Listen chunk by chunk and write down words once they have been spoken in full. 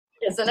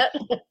isn't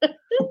it?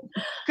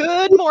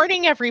 Good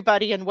morning,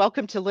 everybody, and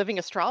welcome to Living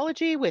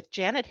Astrology with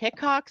Janet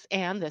Hickox.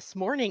 And this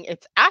morning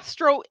it's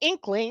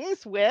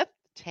Astro-Inklings with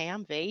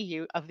Tam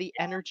Veilleux of the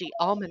Energy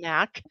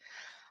Almanac.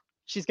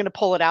 She's going to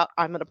pull it out.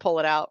 I'm going to pull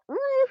it out.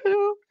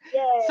 Woohoo!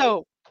 Yay.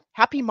 So,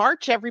 happy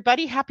March,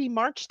 everybody. Happy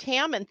March,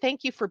 Tam, and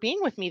thank you for being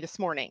with me this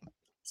morning.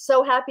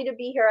 So happy to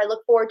be here. I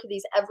look forward to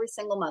these every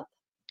single month.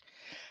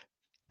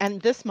 And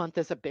this month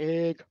is a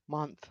big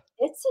month.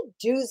 It's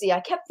a doozy. I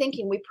kept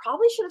thinking we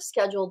probably should have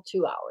scheduled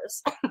 2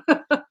 hours.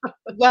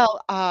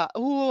 Well,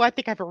 I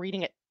think I have a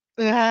reading at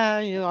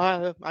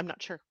I'm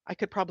not sure. I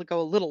could probably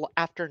go a little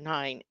after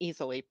 9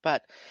 easily,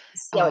 but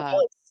See how it uh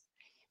goes.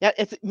 yeah,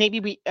 it's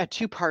maybe a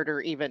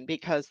two-parter even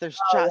because there's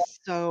Oh,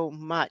 just so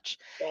much.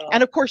 yeah.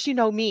 And of course, you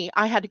know me,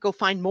 I had to go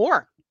find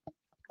more.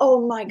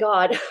 Oh my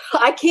God.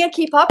 I can't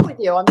keep up with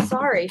you. I'm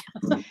sorry.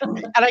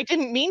 And I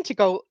didn't mean to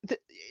go.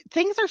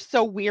 Things are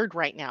so weird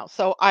right now.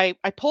 So I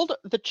pulled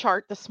the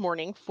chart this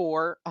morning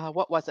for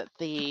what was it?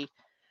 The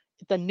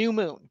new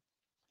moon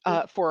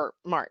for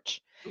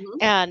March. Mhm.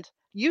 And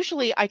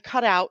usually I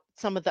cut out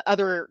some of the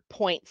other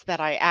points that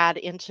I add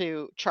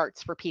into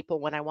charts for people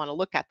when I want to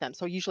look at them.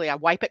 So usually I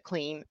wipe it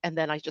clean and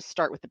then I just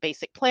start with the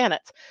basic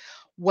planets.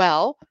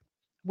 Well,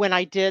 when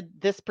I did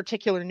this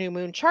particular new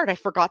moon chart, I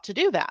forgot to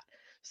do that.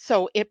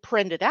 So it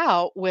printed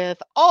out with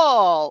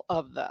all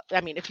of I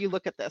mean, if you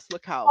look at this,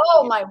 look how,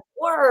 Oh my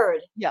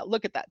word. yeah,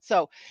 look at that.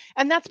 So,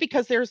 and that's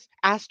because there's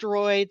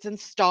asteroids and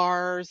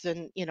stars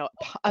and,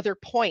 other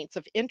points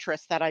of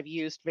interest that I've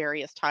used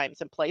various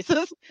times and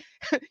places.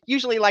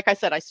 Usually, like I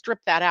said, I strip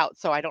that out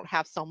so I don't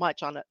have so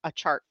much on a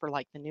chart for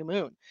like the new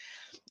moon.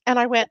 And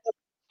I went,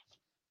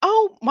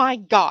 oh my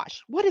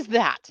gosh, what is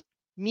that?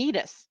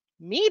 Metis.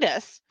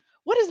 Metis?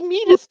 What is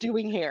Metis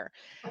doing here?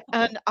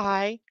 And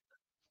I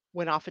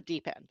went off a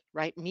deep end,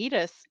 right?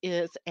 Metis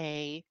is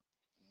an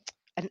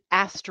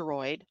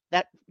asteroid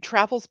that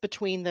travels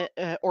between the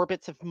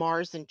orbits of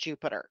Mars and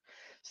Jupiter.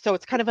 So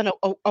it's kind of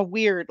a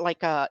weird,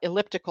 like a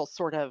elliptical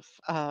sort of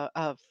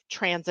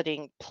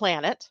transiting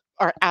planet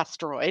or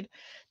asteroid,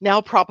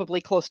 now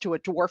probably close to a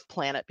dwarf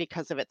planet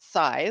because of its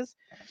size.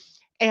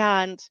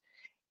 And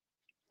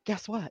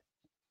guess what?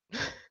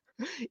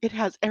 It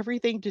has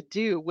everything to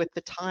do with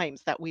the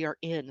times that we are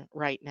in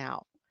right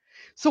now.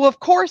 So of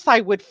course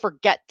I would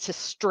forget to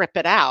strip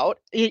it out,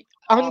 Oh,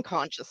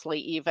 unconsciously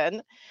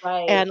even,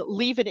 right. and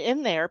leave it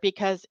in there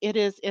because it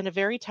is in a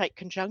very tight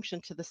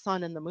conjunction to the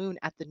sun and the moon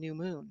at the new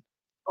moon.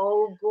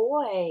 Oh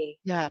boy.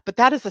 Yeah, but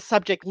that is a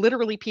subject,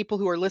 literally, people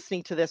who are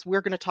listening to this,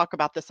 we're going to talk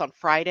about this on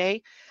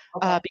Friday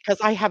Okay. because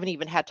I haven't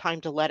even had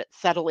time to let it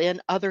settle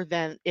in, other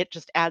than it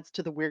just adds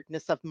to the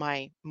weirdness of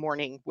my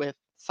morning with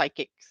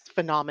psychic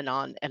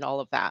phenomenon and all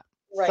of that.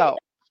 Right. So,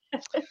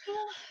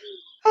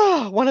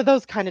 oh, one of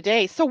those kind of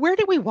days. So, where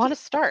do we want to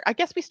start? I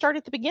guess we start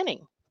at the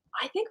beginning.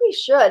 I think we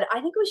should.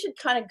 I think we should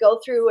kind of go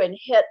through and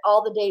hit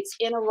all the dates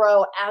in a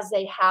row as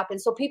they happen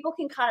so people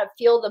can kind of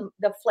feel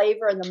the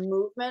flavor and the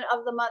movement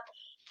of the month.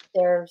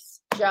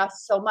 There's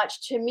just so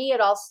much. To me,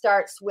 it all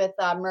starts with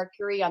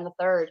Mercury on the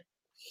 3rd.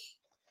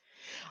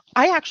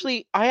 I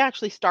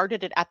actually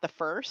started it at the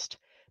first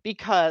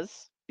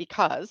because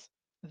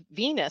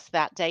Venus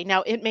that day.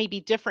 Now it may be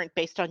different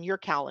based on your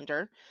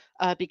calendar,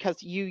 because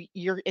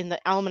you're in the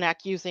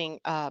almanac using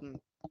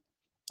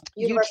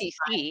Universal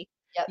time. UTC.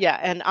 Yep. Yeah,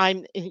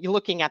 and you're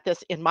looking at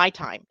this in my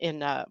time,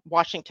 in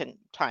Washington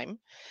time.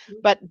 Mhm.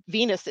 But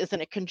Venus is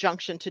in a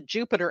conjunction to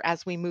Jupiter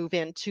as we move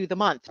into the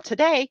month.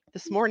 Today,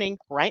 this morning,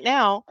 right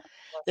now,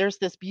 Yes. there's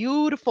this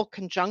beautiful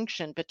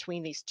conjunction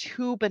between these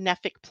two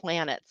benefic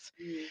planets.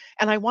 Mm.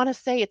 And I want to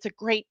say it's a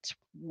great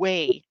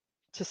way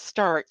to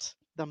start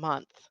the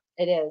month.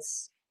 It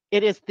is.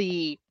 It is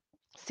the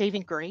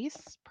saving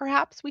grace,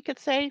 perhaps we could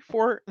say,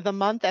 for the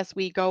month as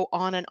we go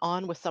on and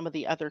on with some of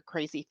the other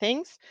crazy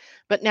things.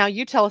 But now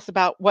you tell us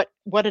about what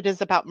it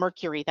is about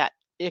Mercury that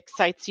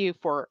excites you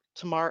for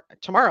tomorrow.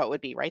 Tomorrow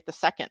would be, right? The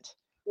second.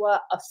 Well,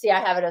 see, I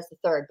have it as the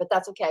 3rd, but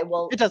that's okay. It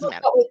We'll doesn't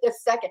matter. go with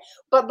this second.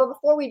 But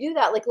before we do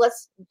that, like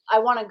I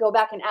want to go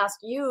back and ask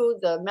you,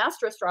 the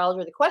master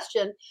astrologer, the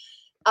question.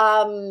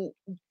 Um,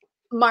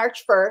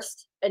 March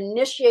 1st,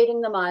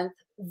 initiating the month,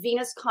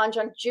 Venus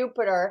conjunct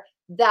Jupiter,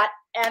 that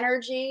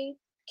energy,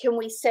 can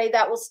we say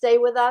that will stay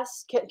with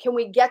us? Can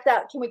we get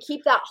that? Can we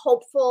keep that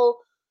hopeful,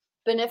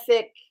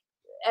 benefic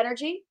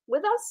energy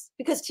with us?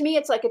 Because to me,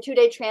 it's like a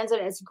 2-day transit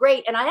and it's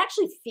great. And I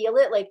actually feel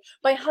it. Like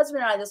my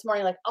husband and I this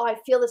morning, like, oh, I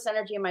feel this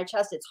energy in my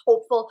chest. It's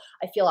hopeful.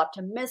 I feel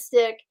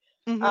optimistic.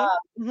 Uh,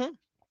 Hmm. Hmm.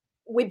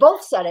 we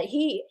both said it.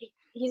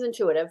 He's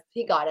intuitive.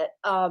 He got it.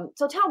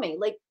 So tell me,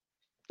 like,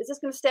 is this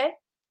going to stay?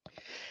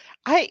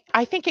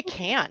 I think it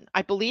can.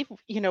 I believe,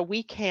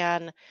 we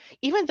can,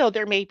 even though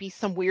there may be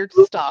some weird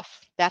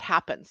stuff that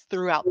happens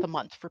throughout the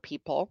month for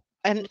people.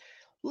 And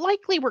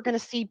likely we're going to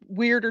see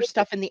weirder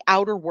stuff in the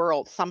outer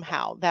world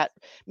somehow that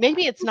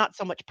maybe it's not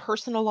so much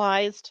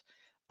personalized,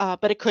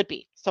 but it could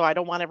be. So I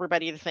don't want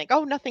everybody to think,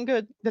 oh, nothing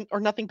good or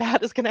nothing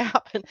bad is going to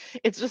happen.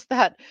 It's just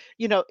that,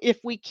 if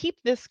we keep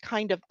this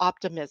kind of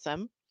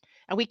optimism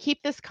and we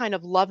keep this kind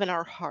of love in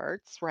our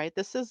hearts, right?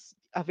 This is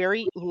a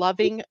very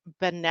loving,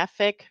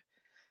 benefic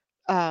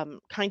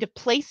kind of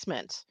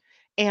placement.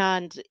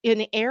 And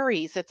in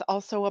Aries, it's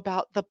also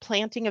about the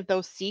planting of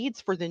those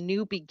seeds for the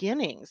new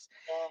beginnings.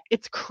 Yeah.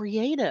 It's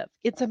creative,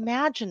 it's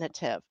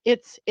imaginative,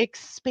 it's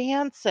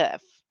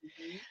expansive.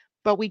 Mhm.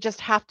 But we just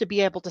have to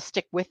be able to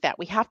stick with that.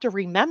 We have to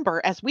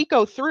remember as we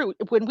go through,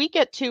 when we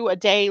get to a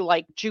day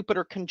like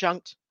Jupiter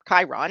conjunct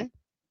Chiron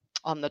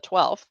on the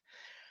 12th,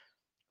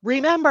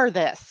 remember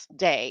this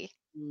day.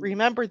 Mm.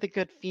 Remember the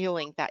good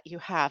feeling that you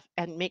have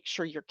and make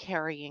sure you're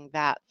carrying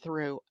that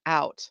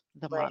throughout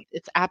the Right, month.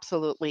 It's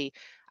absolutely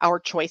our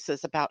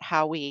choices about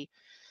how we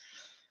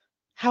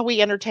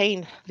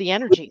entertain the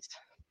energies.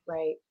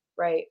 right,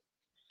 right.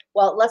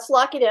 Well, let's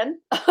lock it in.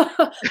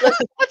 Let's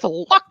That's a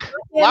luck. lock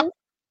Luck. in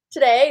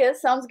today. It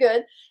sounds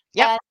good.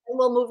 Yep. And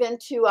we'll move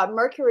into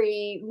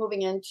Mercury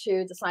moving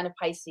into the sign of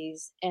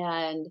Pisces.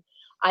 And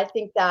I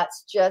think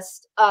that's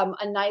just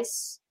a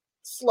nice,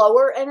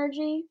 slower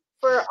energy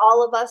for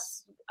all of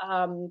us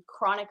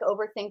chronic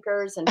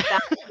overthinkers and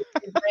fast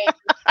brains.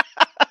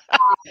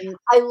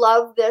 I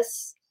love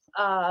this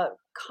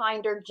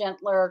kinder,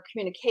 gentler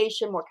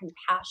communication, more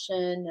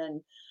compassion,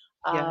 and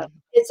Yeah.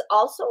 it's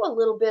also a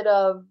little bit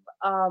of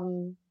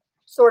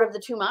sort of the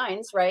two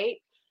minds, right?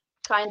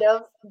 Kind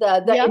of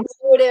the Yeah.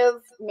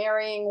 intuitive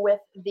marrying with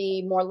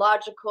the more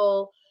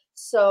logical.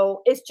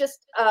 So it's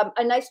just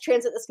a nice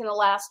transit that's going to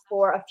last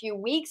for a few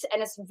weeks,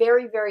 and it's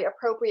very, very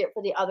appropriate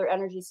for the other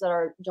energies that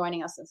are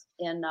joining us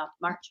in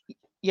March.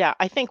 Yeah,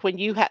 I think when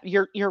you have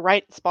you're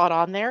right spot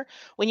on there.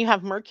 When you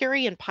have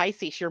Mercury and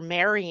Pisces, you're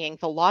marrying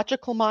the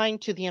logical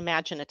mind to the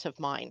imaginative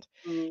mind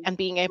Mm. and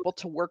being able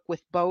to work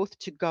with both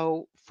to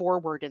go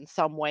forward in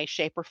some way,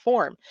 shape, or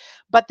form.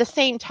 But at the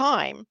same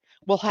time,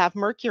 we'll have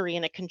Mercury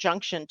in a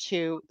conjunction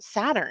to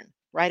Saturn,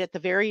 right at the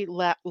very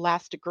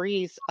last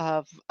degrees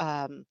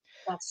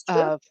That's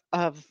true.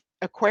 of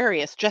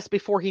Aquarius, just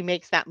before he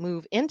makes that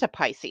move into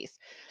Pisces.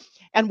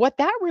 And what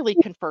that really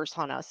confers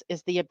on us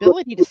is the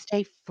ability to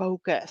stay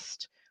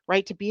focused,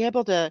 right? To be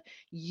able to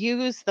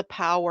use the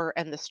power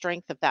and the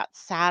strength of that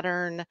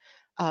Saturn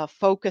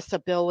focus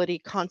ability,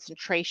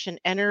 concentration,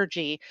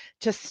 energy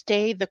to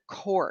stay the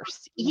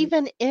course, Mm.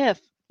 even if,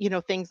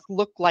 things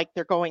look like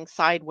they're going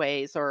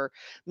sideways or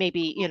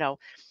maybe,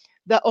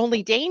 the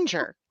only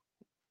danger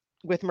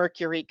with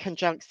Mercury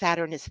conjunct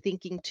Saturn is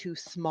thinking too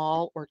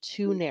small or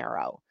too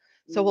narrow.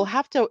 So we'll Mm.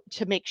 have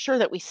to make sure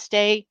that we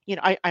stay,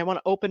 I want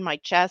to open my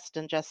chest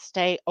and just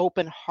stay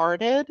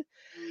open-hearted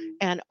Mm.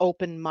 and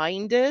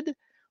open-minded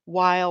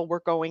while we're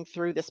going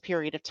through this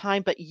period of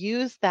time, but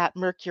use that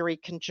Mercury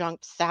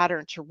conjunct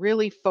Saturn to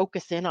really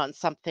focus in on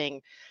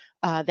something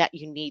that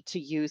you need to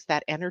use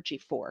that energy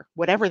for,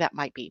 whatever that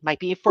might be. Might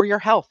be for your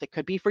health, it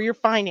could be for your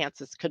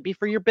finances, could be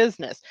for your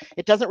business.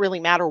 It doesn't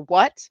really matter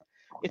what.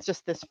 It's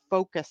just this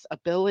focus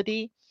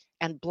ability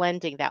and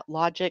blending that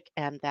logic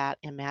and that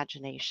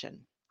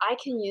imagination. I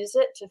can use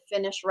it to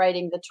finish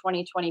writing the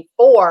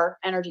 2024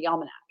 Energy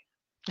Almanac.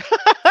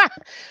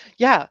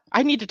 Yeah,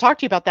 I need to talk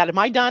to you about that. Am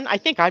I done? I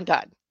think I'm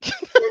done. You're,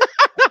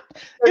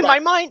 you're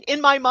done.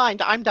 In my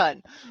mind, I'm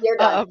done. You're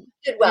done. You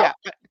did well.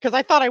 Yeah, because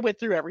I thought I went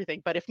through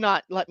everything, but if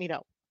not, let me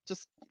know.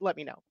 Just let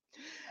me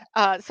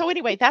know. So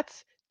anyway,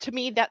 that's to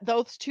me that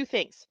those two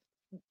things,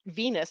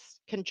 Venus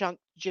conjunct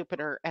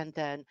Jupiter, and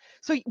then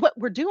so what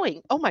we're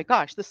doing, oh my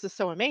gosh, this is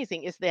so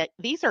amazing, is that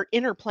these are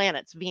inner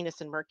planets, Venus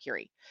and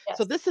Mercury.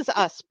 So Yes. this is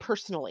us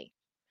personally,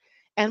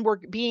 and we're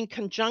being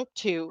conjunct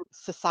to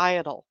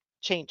societal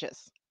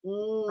changes,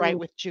 right? Mm.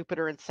 With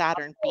Jupiter and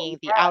Saturn Oh, being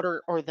the yeah.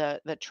 outer or the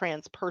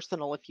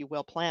transpersonal, if you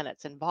will,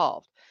 planets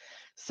involved.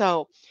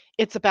 So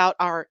it's about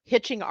our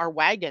hitching our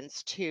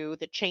wagons to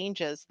the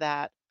changes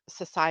that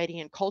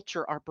society and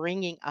culture are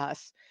bringing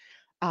us,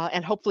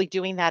 and hopefully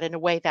doing that in a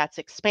way that's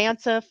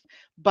expansive,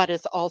 but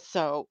is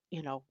also,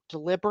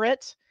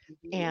 deliberate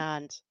Mhm.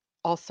 and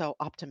also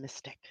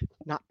optimistic,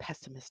 not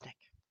pessimistic.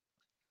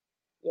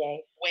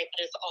 Yay. Wait,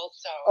 but it's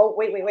also Oh,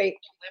 wait, wait, wait.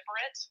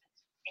 deliberate.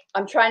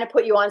 I'm trying to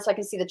put you on so I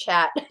can see the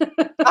chat.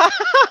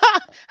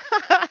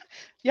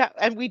 Yeah,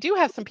 and we do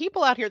have some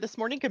people out here this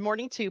morning. Good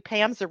morning to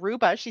Pam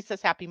Zaruba. She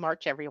says, Happy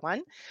March, everyone.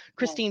 Nice.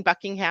 Christine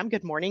Buckingham,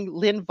 good morning.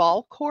 Lynn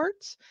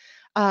Valcourt,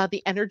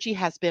 the energy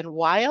has been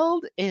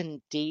wild.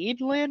 Indeed,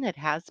 Lynn, it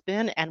has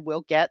been and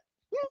will get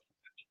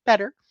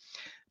better,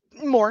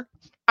 more.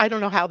 I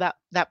don't know how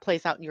that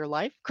plays out in your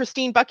life.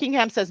 Christine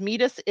Buckingham says,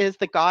 Metis is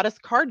the goddess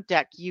card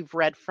deck you've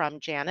read from,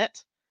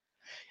 Janet.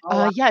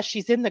 Oh, wow. Yeah, she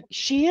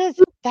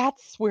is.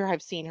 That's where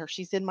I've seen her.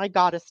 She's in my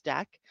goddess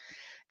deck.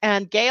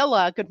 And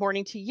Gayla, good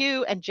morning to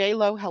you. And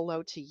JLo,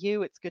 hello to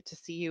you. It's good to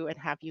see you and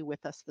have you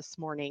with us this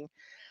morning.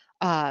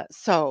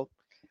 So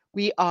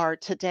we are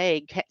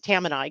today,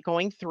 Tam and I,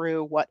 going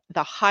through what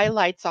the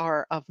highlights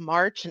are of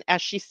March. And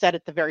as she said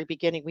at the very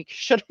beginning, we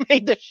should have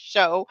made this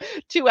show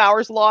 2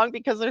 hours long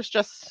because there's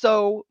just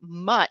so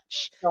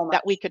much So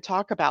that we much. could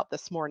talk about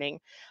this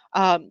morning.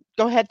 Go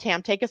ahead,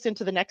 Tam, take us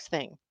into the next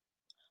thing.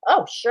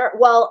 Oh, sure.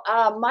 Well,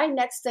 my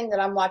next thing that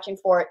I'm watching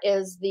for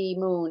is the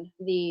moon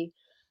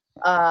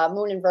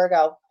in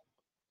Virgo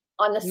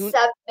on the Moon,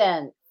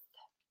 7th.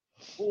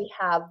 we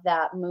have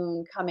that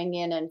moon coming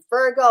in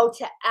Virgo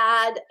to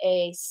add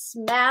a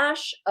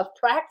smash of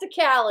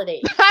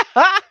practicality.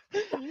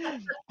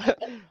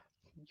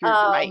 You're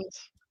Um, right.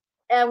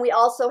 and we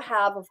also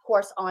have, of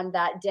course, on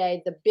that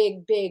day, the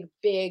big, big,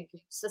 big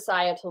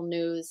societal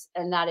news,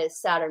 and that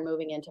is Saturn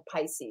moving into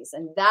Pisces.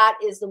 And that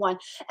is the one.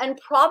 And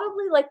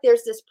probably like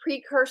there's this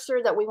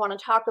precursor that we want to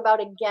talk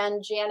about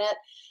again, Janet.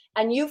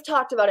 And you've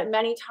talked about it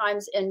many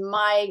times in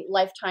my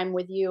lifetime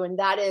with you. And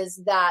that is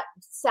that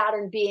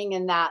Saturn being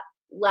in that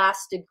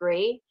last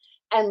degree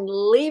and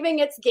leaving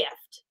its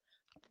gift.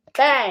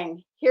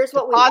 Bang. Here's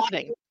what we want.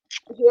 Depositing.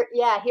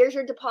 Here's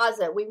your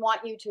deposit. We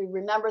want you to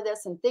remember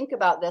this and think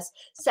about this.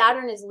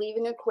 Saturn is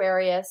leaving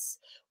Aquarius,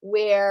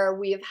 where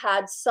we have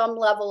had some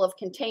level of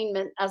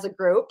containment as a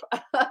group,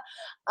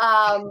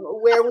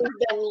 where we've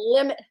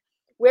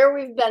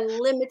been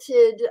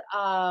limited,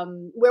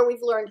 where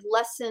we've learned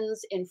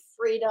lessons in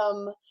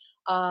freedom,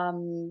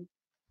 and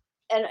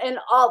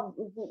all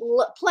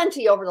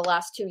plenty over the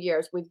last 2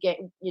 years. We've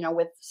gained,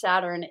 with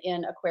Saturn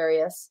in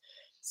Aquarius.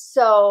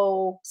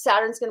 So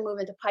Saturn's going to move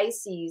into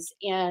Pisces,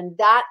 and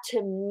that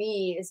to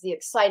me is the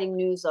exciting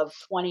news of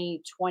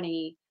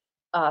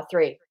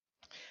 2023.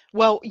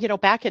 Well,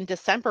 back in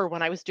December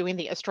when I was doing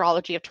the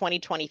astrology of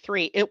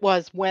 2023, it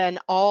was when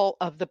all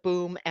of the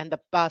boom and the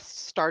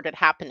bust started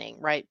happening,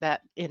 right?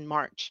 That in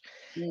March.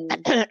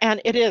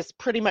 And it is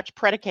pretty much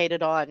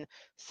predicated on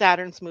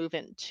Saturn's move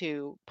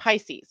into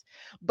Pisces.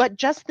 But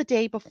just the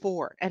day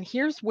before, and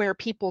here's where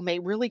people may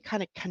really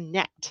kind of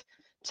connect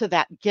to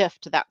that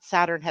gift that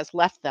Saturn has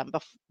left them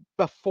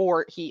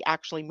before he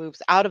actually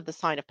moves out of the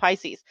sign of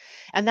Pisces.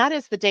 And that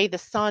is the day the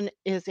sun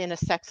is in a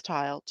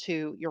sextile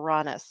to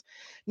Uranus.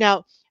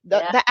 Now,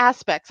 the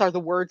aspects are the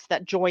words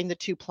that join the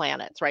two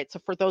planets, right? So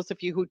for those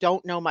of you who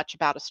don't know much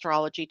about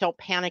astrology, don't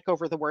panic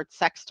over the word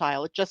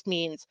sextile. It just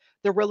means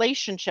the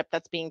relationship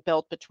that's being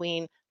built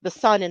between the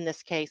sun in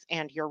this case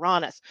and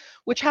Uranus,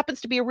 which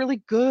happens to be a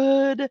really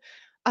good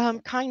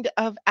kind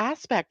of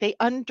aspect. They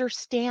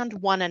understand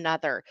one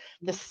another.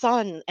 The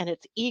sun and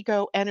its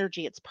ego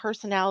energy, its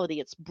personality,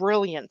 its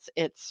brilliance,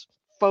 its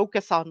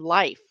focus on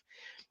life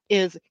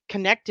is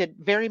connected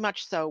very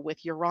much so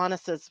with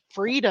Uranus's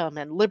freedom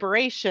and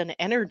liberation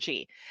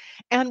energy.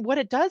 And what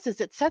it does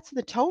is it sets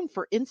the tone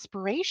for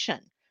inspiration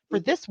for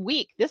this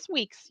week. This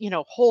week's,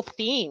 whole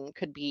theme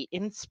could be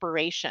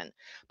inspiration.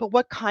 But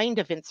what kind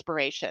of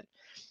inspiration?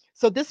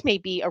 So this may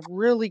be a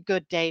really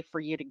good day for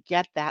you to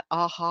get that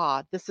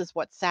aha. This is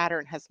what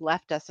Saturn has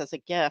left us as a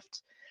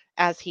gift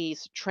as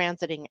he's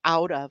transiting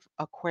out of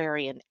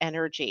Aquarian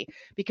energy,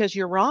 because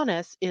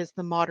Uranus is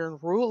the modern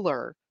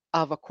ruler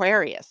of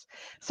Aquarius.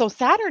 So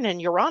Saturn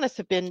and Uranus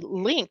have been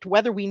linked,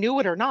 whether we knew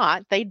it or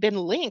not. They'd been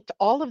linked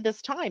all of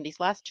this time,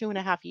 these last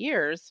 2.5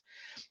 years,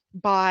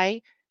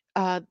 by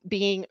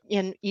being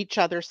in each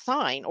other's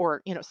sign,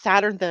 or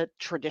Saturn the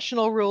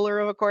traditional ruler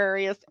of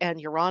Aquarius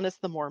and Uranus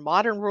the more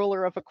modern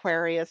ruler of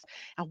Aquarius.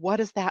 And what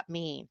does that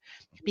mean?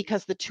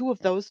 Because the two of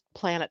those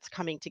planets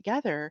coming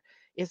together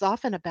is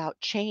often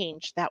about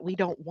change that we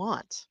don't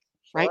want,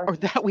 right? Or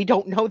that we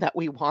don't know that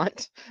we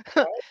want.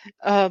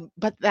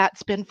 But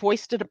that's been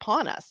foisted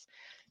upon us.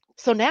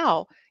 So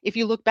now, if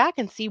you look back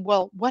and see,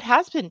 well, what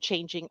has been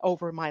changing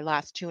over my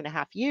last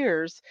 2.5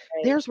 years,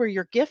 there's where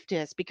your gift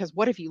is, because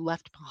what have you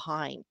left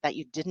behind that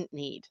you didn't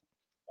need?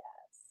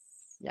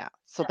 Yeah.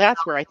 So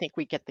that's where I think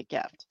we get the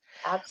gift.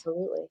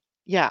 Absolutely.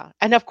 Yeah.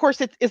 And of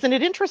course, isn't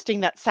it interesting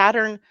that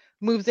Saturn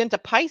moves into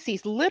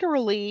Pisces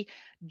literally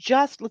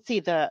just, let's see,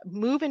 the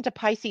move into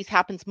Pisces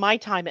happens my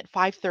time at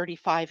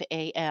 5:35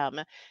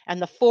 a.m.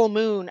 and the full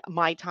moon,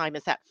 my time,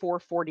 is at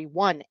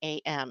 4:41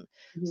 a.m.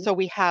 So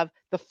we have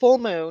the full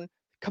moon,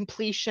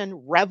 completion,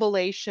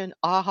 revelation,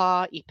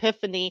 aha,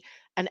 epiphany.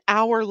 An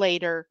hour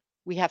later,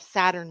 we have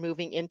Saturn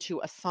moving into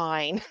a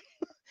sign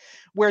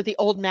where the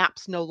old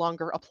maps no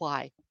longer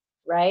apply.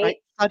 Right?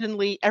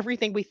 Suddenly,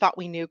 everything we thought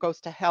we knew goes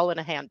to hell in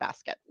a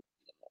handbasket.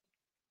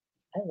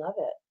 I love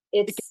it.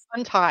 It gets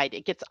untied.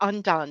 It gets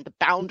undone. The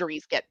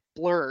boundaries get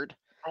blurred.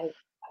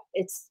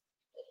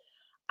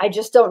 I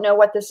just don't know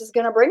what this is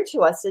going to bring to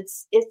us.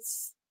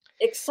 It's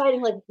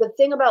exciting. Like the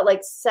thing about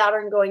like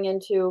Saturn going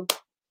into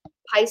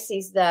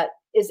Pisces that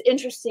is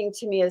interesting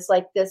to me is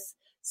like this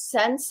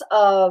sense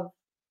of,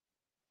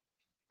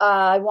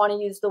 I want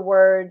to use the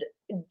word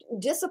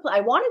discipline.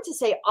 I wanted to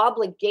say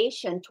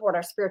obligation toward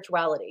our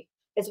spirituality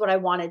is what I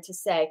wanted to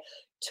say,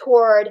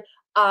 toward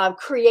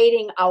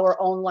creating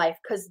our own life,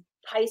 because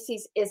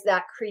Pisces is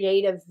that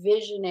creative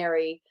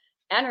visionary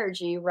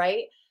energy,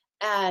 right?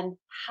 And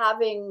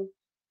having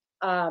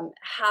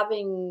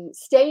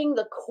staying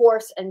the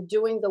course and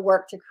doing the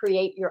work to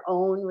create your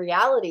own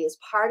reality is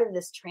part of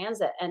this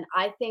transit. And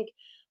I think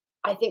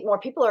more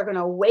people are going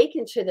to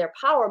awaken to their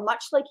power,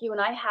 much like you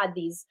and I had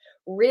these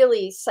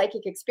really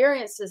psychic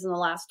experiences in the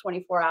last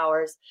 24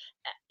 hours.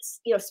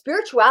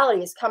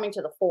 Spirituality is coming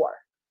to the fore.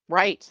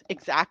 Right.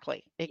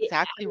 Exactly.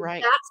 Exactly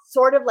right. That's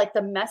sort of like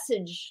the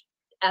message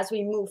as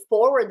we move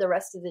forward the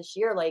rest of this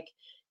year,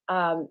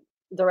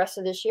 the rest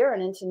of this year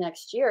and into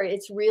next year.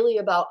 It's really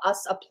about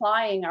us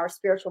applying our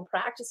spiritual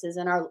practices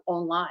in our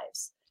own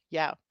lives.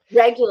 Yeah.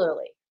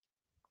 regularly.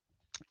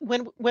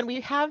 When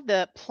we have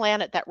the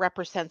planet that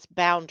represents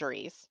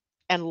boundaries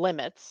and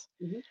limits,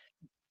 Mhm,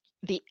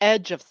 the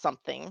edge of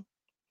something,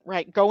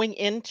 right? Going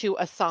into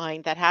a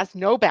sign that has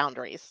no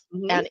boundaries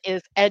mhm, and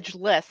is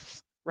edgeless,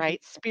 mhm,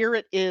 right?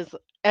 Spirit is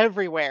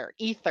everywhere,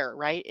 ether,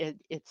 right?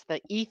 It's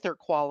the ether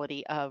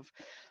quality of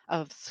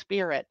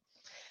spirit.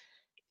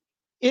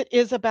 It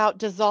is about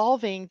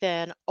dissolving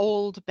then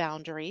old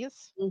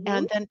boundaries mhm,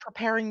 and then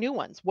preparing new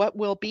ones. What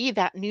will be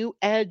that new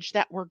edge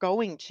that we're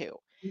going to?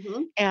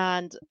 mhm.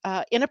 And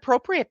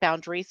inappropriate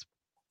boundaries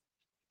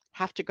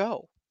have to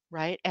go,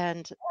 right?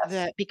 And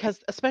Yes.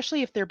 because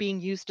especially if they're being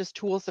used as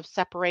tools of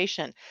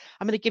separation.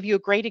 I'm going to give you a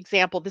great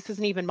example. This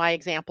isn't even my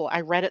example.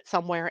 I read it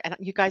somewhere, and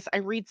you guys, I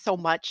read so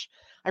much.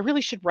 I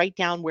really should write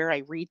down where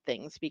I read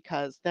things,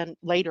 because then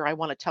later I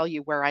want to tell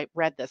you where I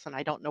read this and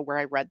I don't know where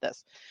I read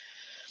this.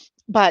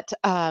 But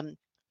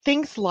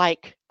things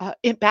like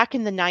back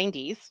in the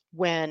 90s,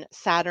 when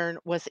Saturn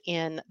was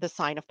in the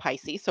sign of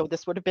Pisces, so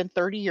this would have been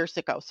 30 years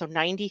ago, so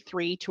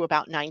 93 to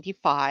about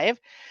 95,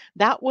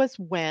 that was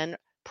when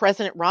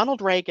President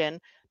Ronald Reagan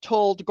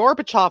told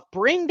Gorbachev,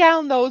 bring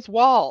down those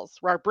walls,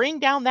 or bring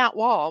down that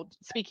wall,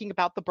 speaking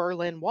about the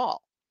Berlin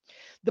Wall.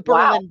 The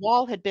Wow. Berlin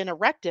Wall had been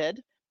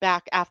erected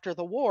back after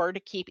the war to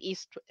keep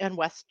East and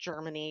West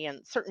Germany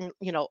and certain,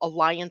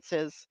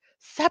 alliances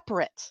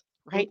separate,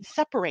 Mhm. right?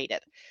 Separated.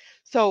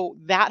 So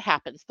that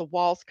happens. The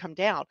walls come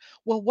down.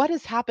 Well, what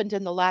has happened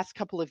in the last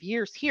couple of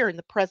years here in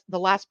the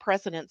last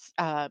president's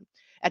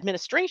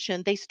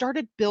administration? They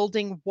started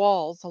building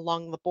walls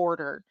along the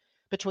border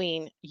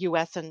between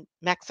U.S. and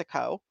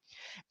Mexico.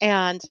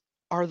 And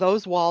are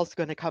those walls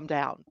going to come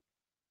down?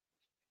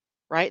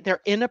 Right?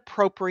 They're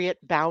inappropriate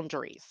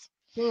boundaries.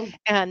 Hmm.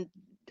 And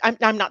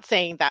I'm not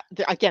saying that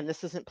again,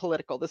 this isn't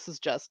political. This is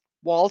just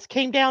walls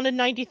came down in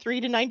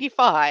 93 to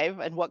 95,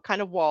 and what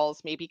kind of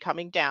walls may be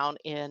coming down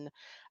in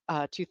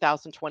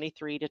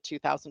 2023 to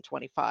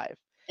 2025.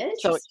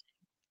 So Interesting.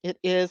 it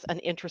is an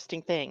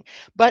interesting thing.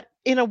 But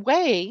in a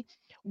way,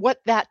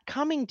 what that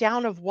coming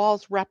down of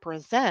walls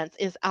represents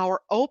is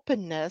our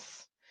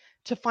openness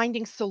to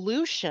finding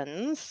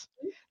solutions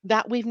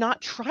that we've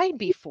not tried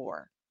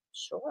before,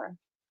 Sure.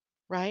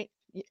 right?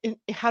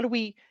 How do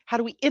we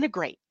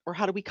integrate, or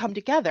how do we come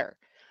together,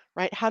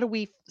 right? How do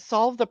we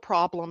solve the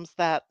problems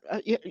that,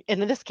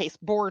 and in this case,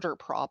 border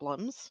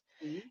problems,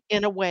 Mhm.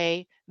 in a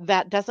way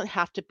that doesn't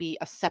have to be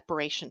a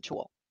separation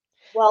tool?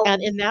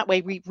 And Well, in that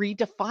way, we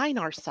redefine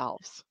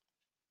ourselves.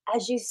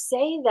 as you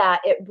say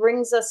that, it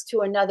brings us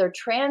to another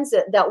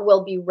transit that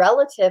will be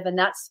relative, and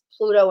that's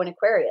Pluto and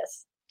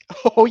Aquarius,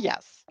 Oh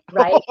yes.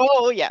 right?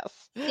 Oh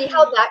yes. See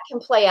how that can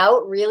play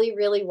out really,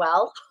 really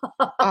well?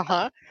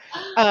 Uh-huh.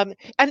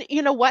 And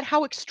you know what?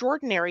 How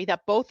extraordinary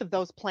that both of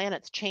those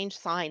planets change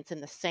signs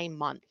in the same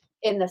month.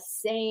 In the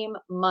same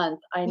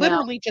month. I know.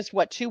 Literally just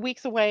what, 2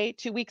 weeks away,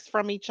 2 weeks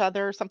from each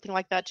other, something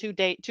like that,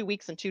 2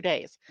 weeks and 2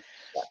 days.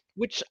 Yeah.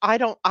 Which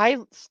I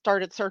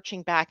started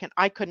searching back and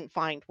I couldn't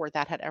find where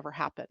that had ever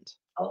happened.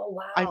 Oh,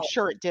 I'm wow.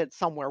 sure it did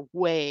somewhere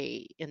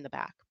way in the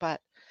back, but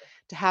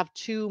to have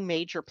 2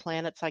 major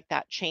planets like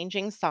that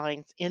changing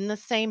signs in the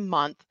same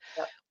month,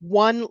 Yep.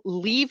 one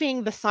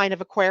leaving the sign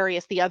of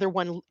Aquarius, the other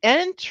one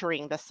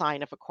entering the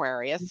sign of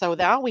Aquarius. So Mhm,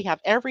 now we have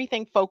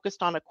everything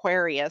focused on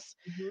Aquarius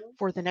mhm.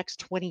 for the next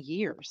 20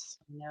 years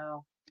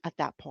No. at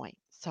that point.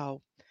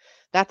 So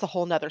that's a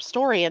whole nother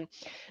story. And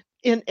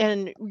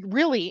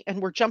really,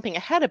 and we're jumping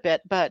ahead a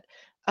bit, but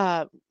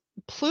uh,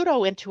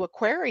 Pluto into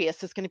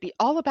Aquarius is going to be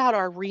all about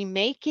our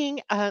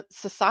remaking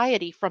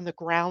society from the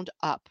ground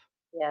up,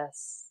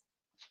 Yes.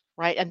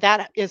 right? And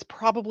that is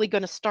probably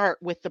going to start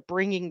with the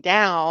bringing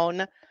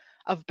down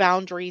of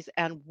boundaries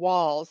and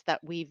walls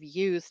that we've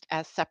used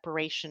as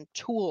separation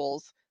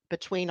tools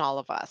between all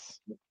of us.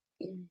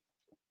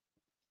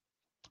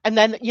 And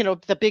then,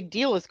 the big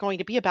deal is going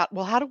to be about,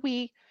 well, how do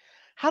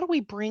we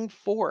bring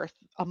forth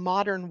a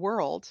modern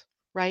world,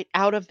 right,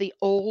 out of the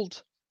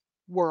old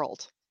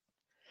world?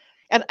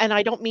 And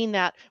I don't mean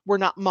that we're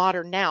not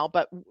modern now,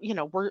 but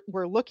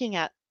we're looking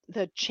at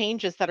the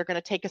changes that are going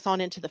to take us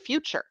on into the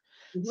future.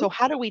 Mhm. So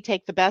how do we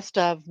take the best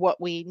of what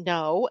we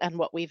know and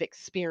what we've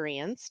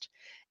experienced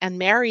and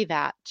marry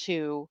that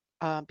to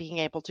being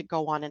able to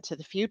go on into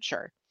the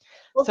future?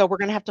 Well, So we're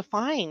going to have to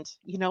find,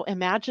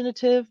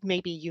 imaginative,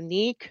 maybe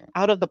unique,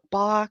 out of the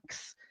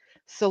box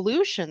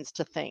solutions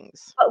to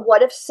things. but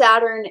what if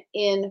Saturn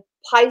in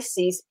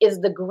Pisces is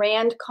the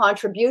grand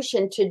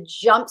contribution to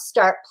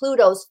jumpstart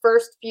Pluto's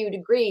first few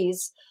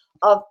degrees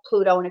of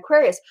Pluto and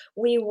Aquarius?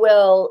 We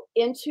will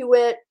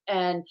intuit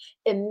and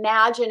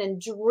imagine and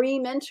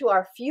dream into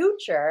our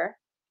future,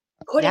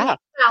 putting Yeah, a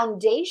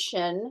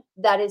foundation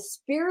that is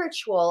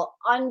spiritual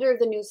under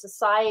the new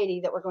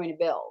society that we're going to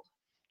build.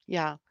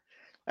 yeah.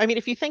 I mean,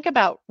 if you think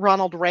about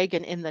Ronald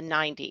Reagan in the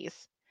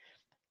 90s,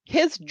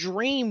 his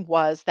dream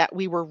was that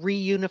we were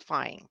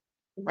reunifying,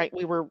 Mhm, right?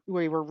 We were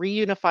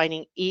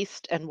reunifying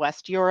East and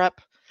West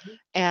Europe, mhm,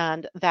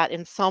 and that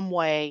in some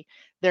way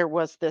there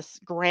was this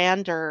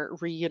grander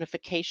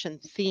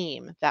reunification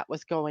theme that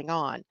was going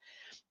on.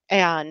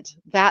 And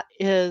that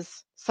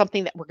is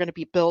something that we're going to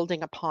be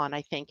building upon,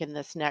 I think, in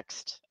this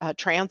next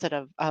transit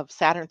of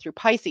Saturn through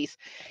Pisces.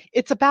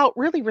 It's about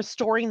really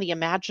restoring the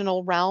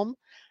imaginal realm,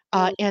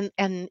 Mm,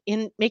 and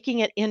in making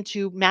it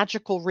into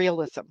magical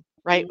realism.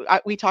 Right, mm,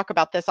 we talk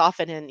about this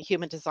often in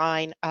human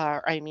design.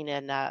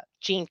 In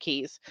Gene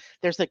Keys,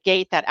 there's a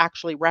gate that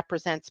actually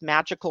represents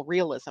magical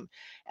realism.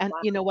 And wow.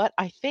 you know what?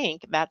 I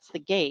think that's the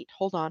gate.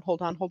 Hold on,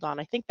 hold on, hold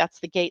on. I think that's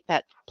the gate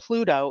that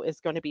Pluto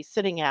is going to be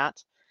sitting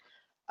at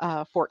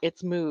for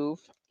its move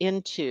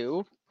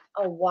into.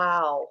 Oh,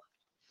 wow.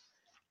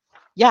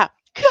 Yeah,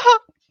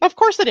 of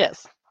course it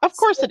is. Of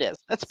course So, it is.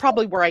 That's so,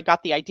 probably where I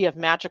got the idea of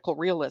magical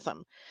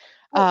realism.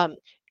 so Um,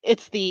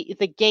 it's the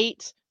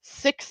gate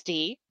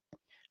 60,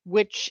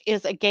 which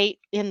is a gate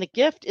in the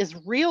gift is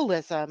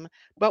realism,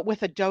 but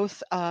with a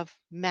dose of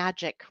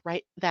magic,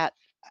 right? That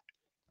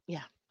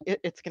yeah,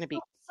 it's going to be.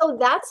 so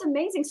that's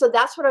amazing. So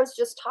that's what I was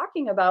just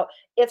talking about.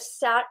 If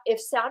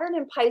Saturn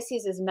in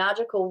Pisces is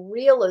magical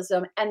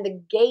realism and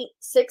the gate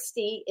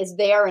 60 is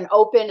there and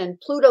open and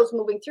Pluto's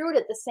moving through it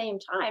at the same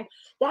time,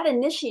 that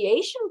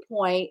initiation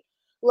point,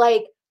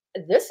 like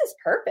this is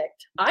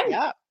perfect. I'm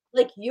Yeah.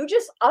 like you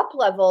just up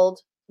leveled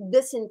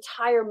this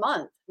entire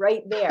month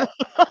right there.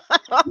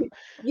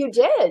 You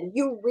did.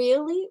 You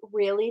really,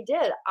 really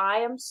did. I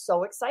am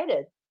so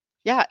excited.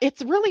 Yeah,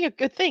 it's really a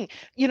good thing.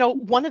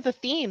 One of the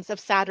themes of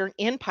Saturn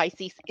in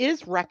Pisces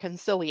is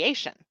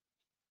reconciliation,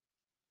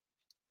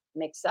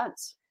 Makes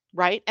sense.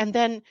 right? And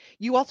then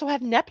you also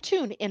have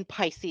Neptune in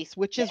Pisces,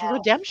 which is Yeah.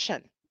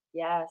 redemption.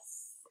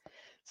 Yes.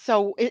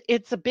 So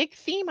it's a big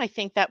theme, I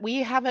think, that we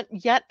haven't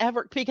yet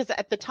ever, because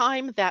at the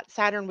time that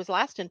Saturn was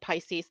last in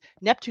Pisces,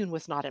 Neptune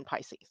was not in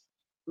Pisces.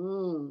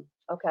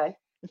 Okay.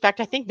 In fact,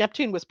 I think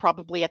Neptune was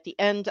probably at the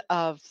end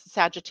of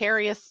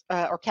Sagittarius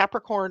or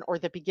Capricorn or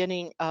the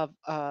beginning of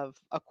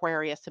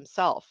Aquarius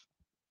himself.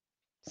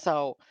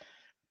 So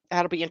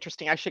that'll be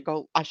interesting. I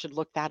should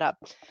look that up.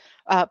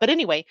 But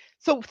anyway,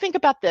 so think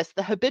about this,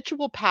 the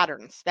habitual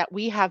patterns that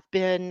we have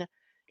been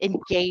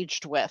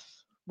engaged with,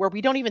 where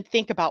we don't even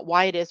think about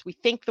why it is we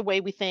think the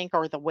way we think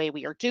or the way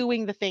we are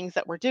doing the things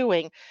that we're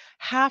doing,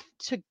 have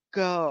to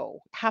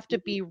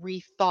be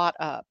rethought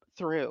up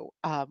through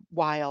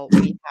while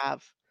we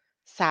have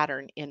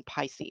Saturn in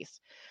Pisces.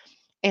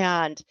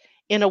 And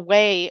in a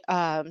way,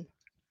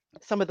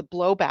 some of the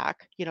blowback,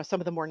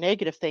 some of the more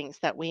negative things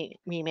that we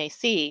may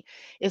see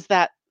is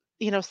that,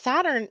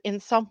 Saturn in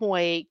some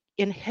way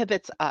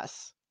inhibits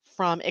us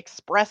from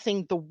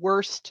expressing the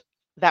worst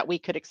that we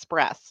could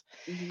express.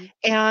 Mhm.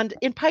 And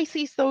in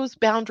Pisces, those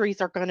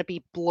boundaries are going to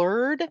be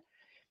blurred.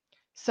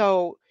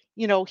 So,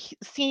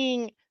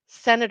 seeing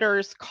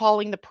senators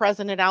calling the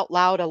president out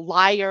loud a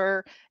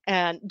liar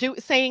and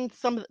saying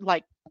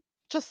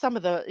just some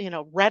of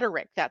the,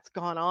 rhetoric that's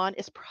gone on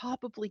is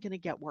probably going to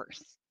get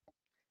worse,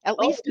 at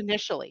Oh, least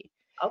initially,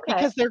 okay.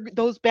 because they're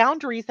those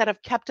boundaries that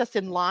have kept us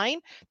in line,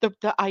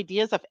 the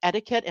ideas of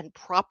etiquette and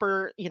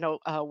proper,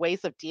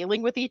 ways of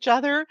dealing with each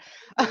other,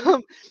 Mhm.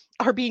 um,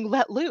 are being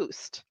let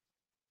loose.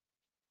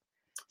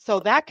 So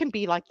that can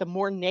be like the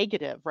more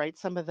negative, right?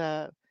 Some of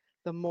the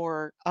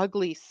more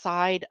ugly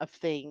side of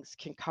things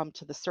can come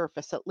to the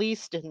surface, at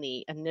least in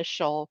the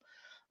initial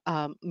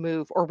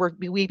move, or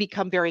we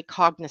become very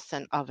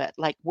cognizant of it.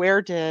 Like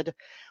where did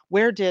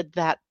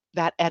that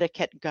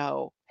etiquette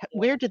go? Yeah.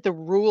 Where did the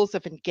rules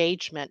of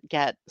engagement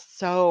get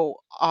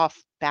so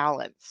off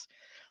balance,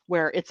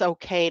 where it's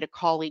okay to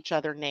call each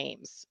other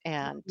names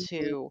and Mhm.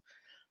 to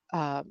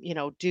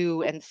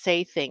do and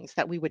say things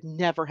that we would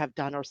never have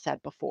done or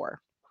said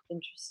before,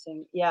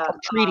 Interesting. Yeah. or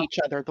treat each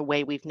other the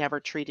way we've never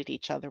treated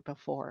each other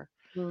before.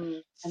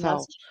 And that's So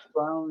just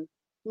grown.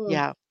 Hmm.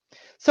 yeah.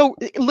 So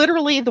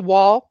literally the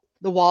wall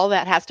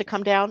that has to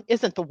come down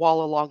isn't the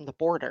wall along the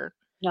border.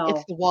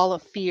 It's No. the wall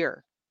of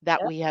fear that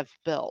Yep. we have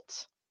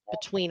built Yep.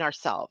 between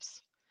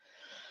ourselves.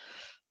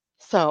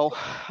 So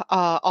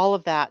all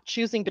of that,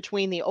 choosing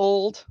between the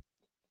old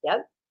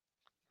Yep.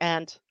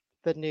 and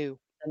the new,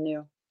 I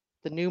knew.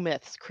 the new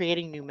myths,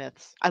 creating new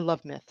myths. I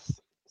love myths.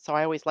 So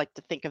I always like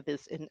to think of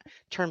this in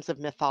terms of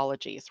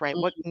mythologies, right?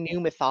 What Mm, new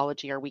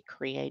mythology are we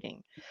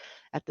creating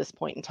at this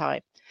point in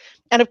time?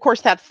 And of course,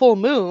 that full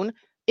moon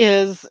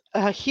is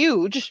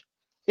huge.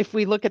 If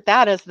we look at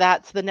that as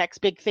that's the next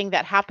big thing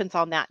that happens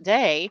on that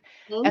day,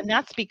 mhm. and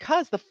that's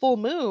because the full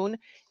moon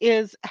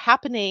is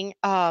happening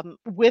kind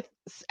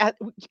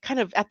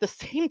of at the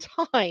same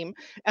time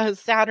as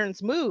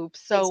Saturn's move.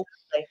 So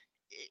Exactly.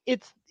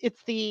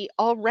 it's the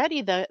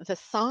already the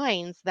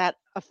signs that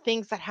of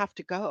things that have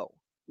to go,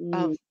 Mm,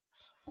 of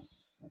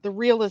the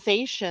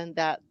realization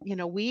that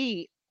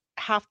we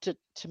have to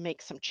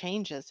make some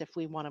changes if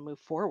we want to move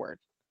forward.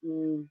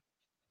 mm.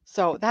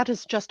 So that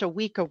is just a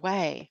week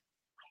away.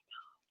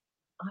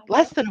 I know.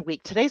 Less than a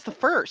week. Today's the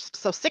 1st.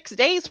 So 6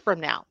 days from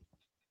now.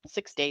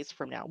 6 days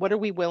from now. What are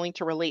we willing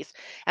to release?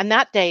 And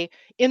that day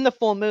in the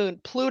full moon,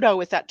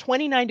 Pluto is at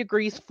 29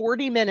 degrees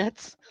 40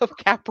 minutes of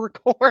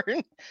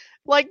Capricorn.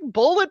 Like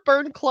bullet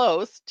burn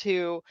close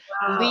to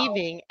Wow.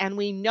 leaving, and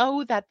we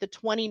know that the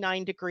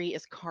 29 degree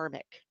is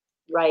karmic.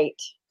 Right.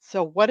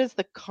 So what is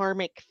the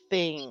karmic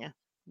thing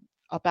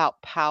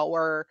about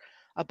power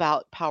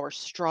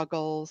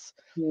struggles,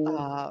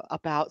 Mm,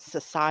 about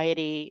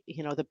society,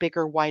 the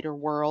bigger, wider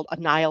world,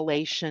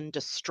 annihilation,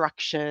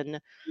 destruction,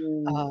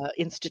 mm,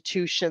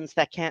 institutions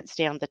that can't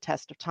stand the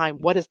test of time.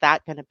 What is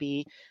that going to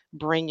be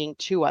bringing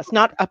to us?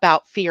 Not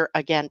about fear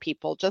again,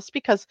 people, just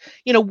because,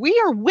 we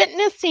are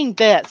witnessing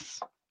this.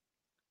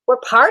 we're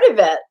part of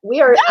it.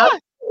 We are Yeah.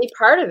 absolutely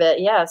part of it.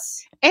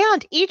 Yes.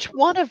 And each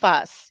one of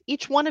us,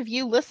 each one of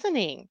you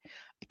listening,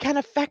 can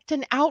affect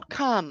an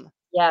outcome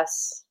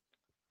Yes.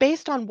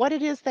 based on what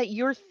it is that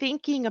you're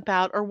thinking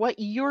about or what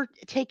you're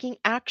taking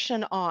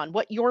action on,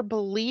 what your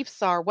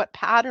beliefs are, what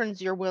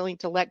patterns you're willing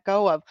to let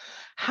go of.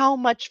 How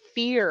much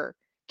fear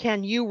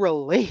can you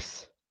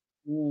release?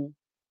 Mm,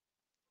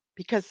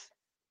 Because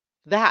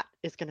that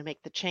is going to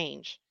make the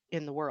change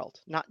in the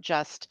world, not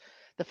just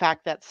the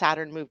fact that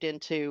Saturn moved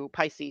into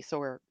Pisces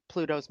or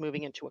Pluto's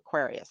moving into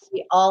Aquarius,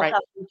 we all right?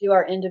 have to do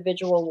our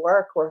individual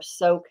work. We're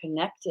so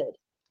connected.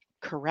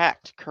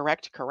 Correct,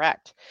 correct,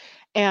 correct.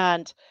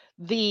 And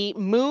the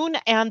moon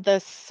and the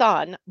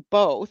sun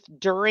both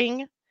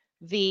during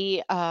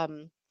the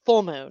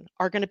full moon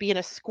are going to be in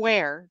a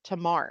square to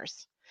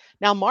Mars.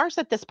 Now, Mars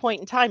at this point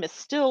in time is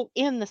still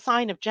in the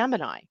sign of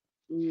Gemini,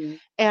 Mm,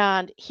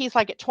 and he's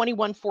like at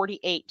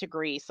 2148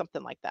 degrees,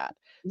 something like that.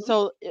 mhm,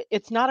 So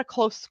it's not a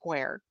close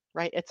square,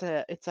 right? It's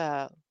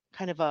a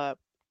kind of a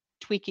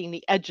tweaking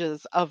the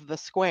edges of the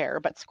square,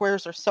 but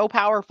squares are so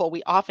powerful.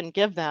 We often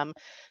give them,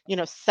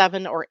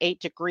 7 or 8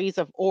 degrees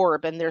of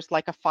orb, and there's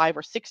like a 5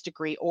 or 6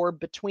 degree orb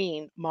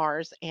between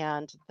Mars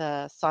and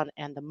the sun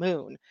and the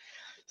moon.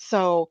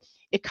 So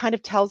it kind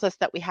of tells us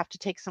that we have to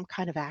take some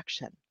kind of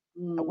action.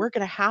 That mm, we're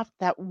going to have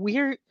that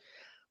we're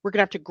going to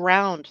have to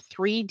ground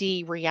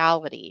 3D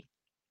reality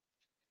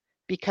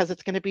because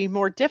it's going to be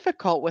more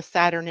difficult with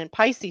Saturn and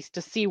Pisces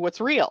to see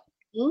what's real.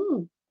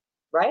 mm,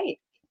 right.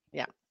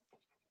 Yeah.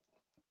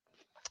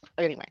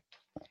 Anyway,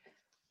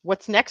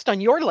 what's next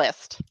on your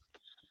list?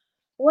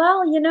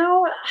 Well,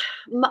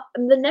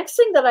 the next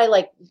thing that I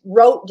like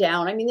wrote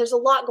down, I mean, there's a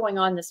lot going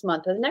on this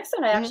month. The next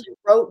thing I Mhm. actually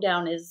wrote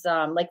down is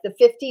like the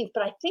 15th,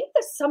 but I think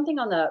there's something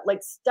on the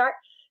like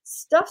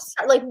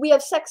like we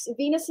have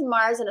Venus and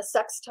Mars in a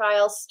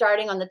sextile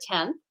starting on the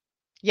 10th.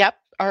 Yep.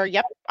 Or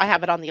yep, I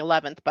have it on the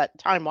 11th, but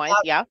time-wise,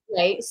 yeah.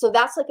 Right. So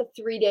that's like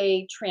a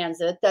 3-day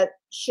transit that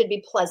should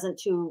be pleasant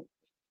to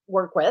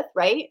work with,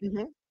 right?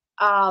 Mhm.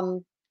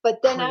 Um, but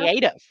then after,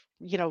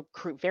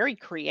 Creative, very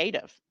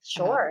creative,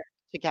 sure.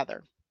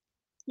 together.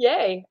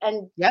 Yay.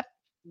 And Yep.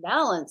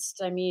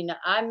 balanced. I mean,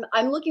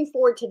 I'm looking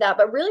forward to that.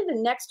 But really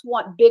the next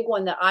one big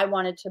one that I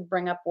wanted to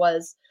bring up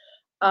was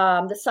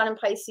the Sun in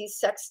Pisces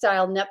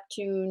sextile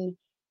Neptune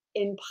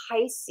in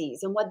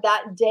Pisces and what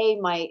that day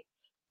might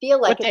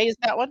feel like. What day is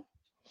that one?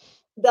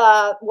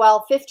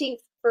 15th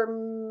for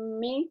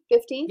me,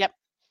 15th. Yep.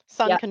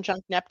 Sun Yeah.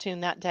 conjunct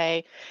Neptune that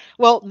day.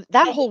 Well,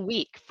 that whole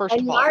week, first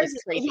And of all, Mars is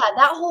is crazy. yeah,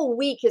 that whole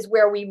week is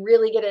where we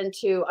really get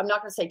into, I'm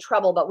not gonna say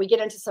trouble, but we get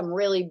into some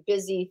really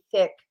busy,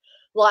 thick,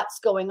 lots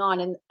going on.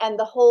 And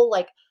the whole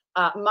like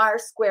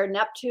Mars square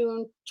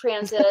Neptune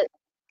transit,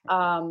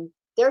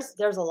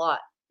 there's a lot.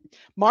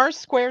 Mars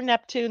square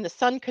Neptune, the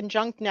Sun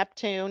conjunct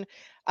Neptune,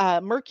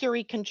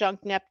 Mercury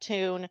conjunct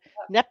Neptune,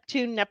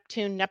 Neptune,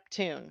 Neptune,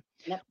 Neptune.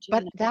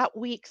 But Neptune. that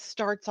week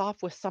starts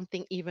off with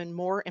something even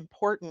more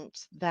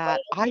important What that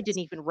I is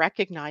didn't even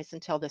recognize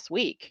until this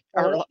week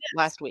what or it is?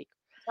 last week,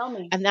 Tell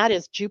me. and that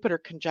is Jupiter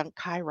conjunct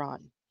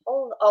Chiron.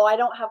 Oh, I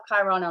don't have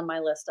Chiron on my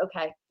list.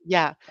 Okay.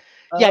 Yeah.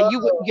 Yeah,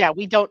 Oh,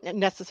 we don't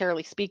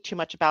necessarily speak too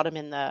much about him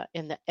in the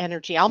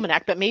energy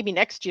almanac, but maybe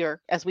next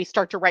year as we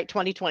start to write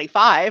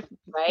 2025,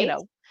 you right.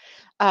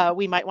 know,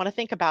 we might want to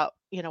think about,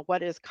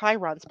 what is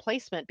Chiron's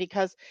placement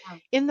because Yeah.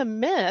 in the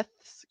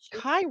myths,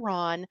 Shoot.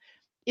 Chiron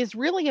is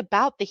really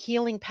about the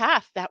healing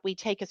path that we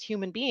take as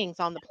human beings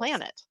on the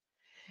planet.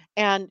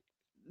 And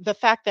the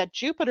fact that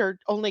Jupiter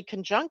only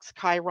conjuncts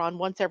Chiron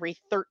once every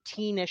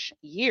 13-ish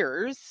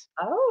years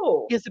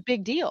Oh. is a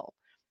big deal.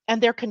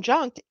 And they're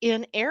conjunct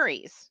in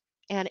Aries.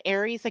 And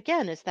Aries,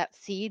 again, is that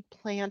seed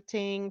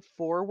planting,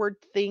 forward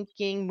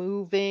thinking,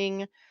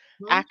 moving,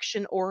 Mhm.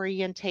 action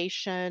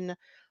orientation,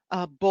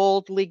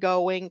 boldly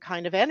going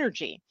kind of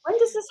energy. When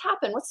does this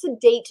happen? What's the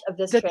date of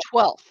this The trip?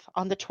 12th,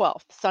 on the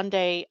 12th,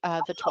 Sunday,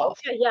 the Oh,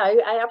 12th. okay. Yeah,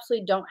 I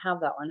absolutely don't have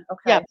that one.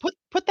 Yeah, Okay.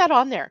 put that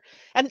on there.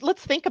 And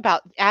let's think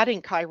about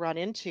adding Chiron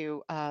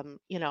into,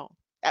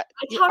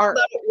 I talk our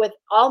about it with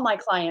all my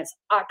clients.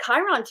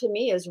 Chiron to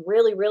me is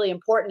really, really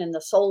important in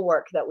the soul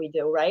work that we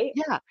do, right?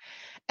 yeah.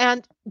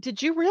 And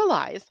did you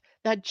realize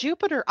that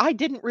Jupiter, I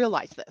didn't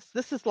realize this.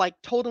 This is like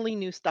totally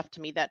new stuff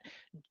to me that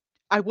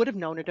I would have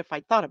known it if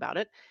I'd thought about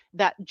it,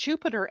 that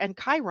Jupiter and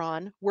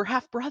Chiron were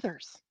half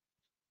brothers.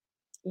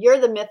 You're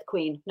the myth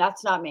queen.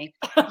 That's not me.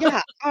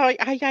 Yeah. Oh,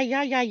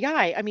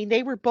 yeah. I mean,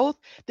 they were both,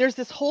 there's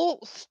this whole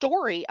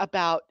story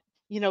about,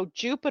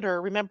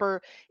 Jupiter.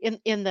 Remember in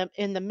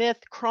the myth,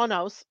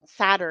 Kronos,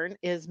 Saturn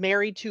is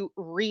married to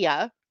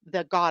Rhea,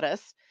 the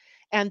goddess,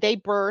 and they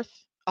birth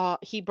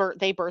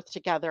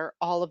together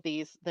all of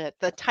these the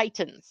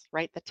Titans,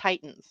 right? The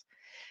Titans.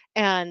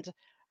 And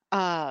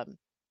um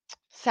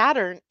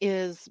Saturn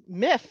is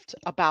miffed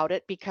about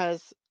it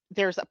because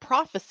there's a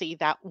prophecy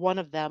that one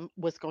of them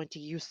was going to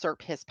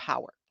usurp his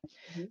power.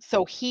 Mhm.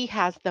 So he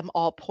has them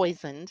all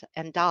poisoned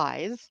and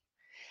dies.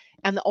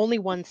 And the only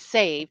one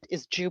saved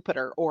is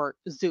Jupiter or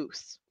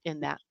Zeus in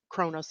that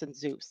Kronos and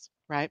Zeus,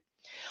 right?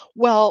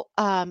 Well,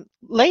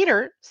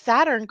 later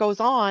Saturn goes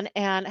on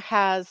and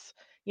has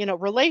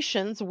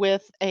relations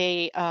with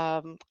a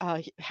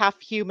half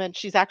human.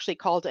 She's actually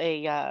called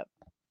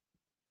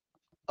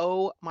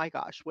oh my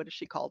gosh, what is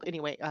she called?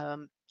 Anyway,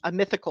 a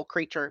mythical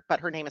creature, but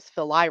her name is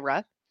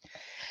Philyra.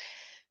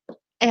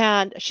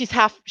 And she's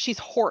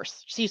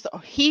horse.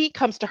 He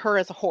comes to her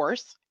as a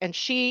horse, and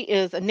she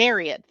is a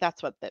Nereid.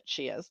 That's what that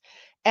she is.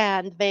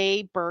 And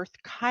they birth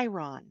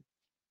Chiron.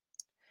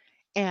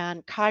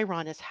 And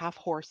Chiron is half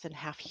horse and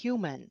half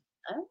human.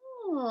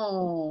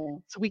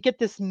 Oh. So we get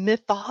this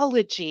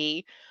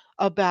mythology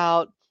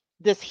about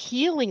this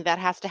healing that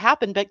has to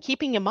happen, but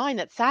keeping in mind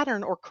that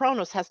Saturn or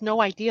Kronos has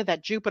no idea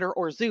that Jupiter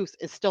or Zeus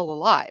is still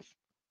alive.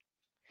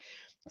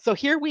 So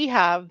here we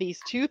have these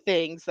two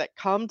things that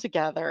come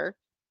together.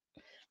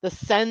 The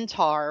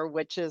centaur,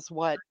 which is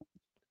what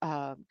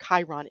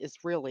Chiron is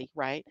really,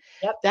 right?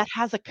 Yep. That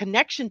has a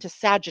connection to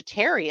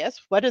Sagittarius.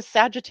 What is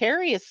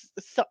Sagittarius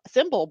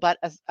symbol but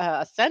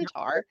a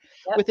centaur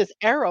Yep. with his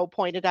arrow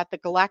pointed at the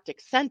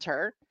galactic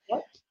center?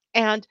 Yep.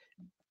 And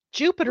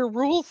Jupiter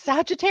rules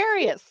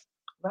Sagittarius.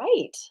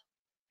 Right.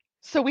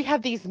 So we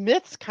have these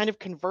myths kind of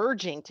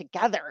converging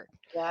together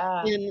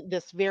Yeah. in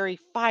this very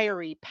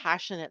fiery,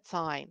 passionate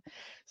sign.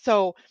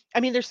 So,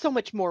 I mean, there's so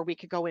much more we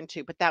could go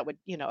into, but that would,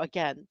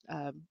 again,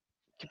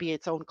 could be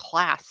its own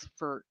class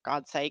for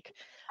God's sake,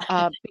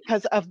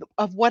 because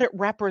of what it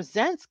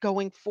represents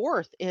going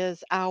forth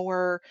is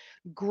our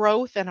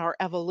growth and our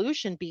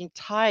evolution being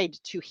tied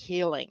to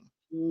healing.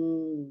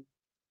 Mm,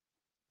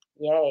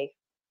 yay.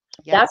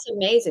 Yeah. That's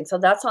amazing. So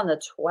that's on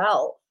the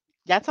 12th.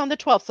 That's on the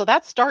 12th. So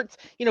that starts,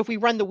 if we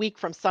run the week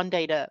from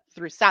Sunday to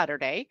through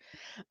Saturday,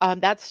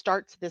 that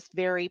starts this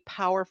very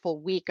powerful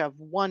week of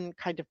one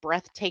kind of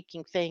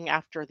breathtaking thing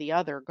after the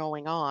other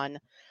going on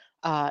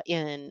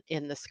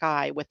in the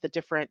sky with the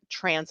different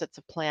transits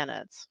of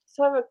planets.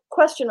 So I have a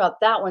question about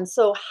that one.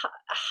 So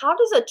how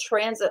does a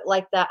transit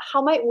like that,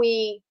 how might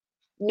we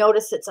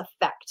notice its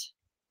effect?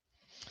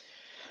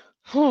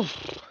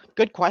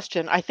 Good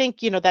question. I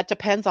think, that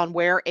depends on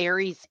where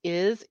Aries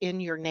is in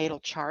your natal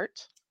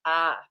chart,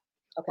 Ah,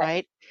 okay.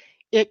 right?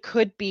 It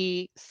could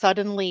be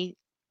suddenly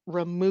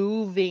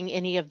removing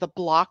any of the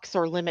blocks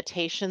or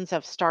limitations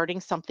of starting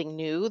something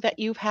new that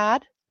you've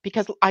had,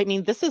 because I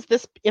mean this is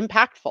this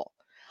impactful.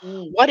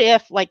 Mm, What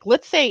if, like,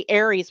 let's say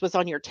Aries was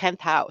on your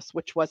 10th house,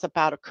 which was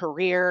about a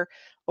career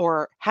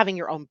or having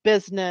your own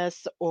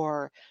business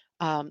or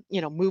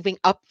moving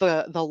up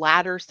the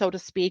ladder, so to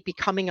speak,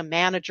 becoming a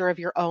manager of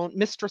your own,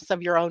 mistress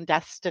of your own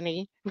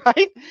destiny,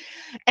 right?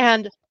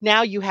 And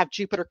now you have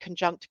Jupiter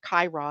conjunct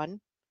Chiron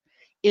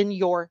in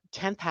your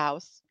 10th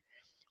house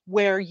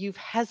where you've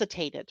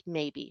hesitated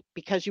maybe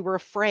because you were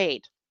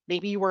afraid.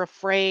 Maybe you were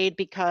afraid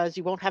because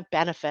you won't have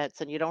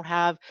benefits and you don't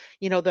have,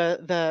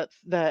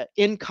 the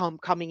income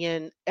coming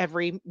in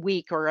every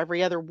week or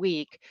every other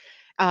week.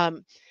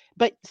 Um,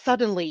 but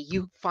suddenly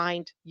you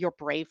find your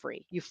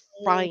bravery, you mm,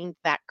 find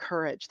that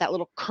courage, that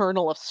little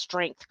kernel of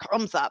strength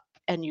comes up,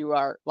 and you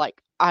are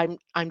like, I'm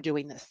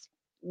doing this.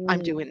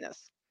 I'm mm, doing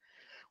this.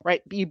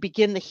 Right? You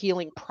begin the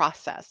healing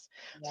process.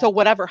 yeah. So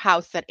whatever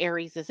house that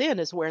Aries is in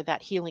is where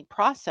that healing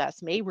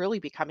process may really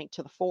be coming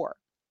to the fore.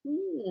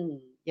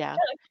 Mm. Yeah.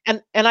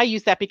 And I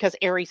use that because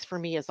Aries for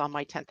me is on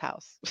my 10th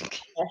house. Okay.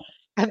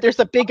 And there's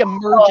a big Oh,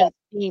 emergent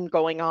theme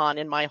going on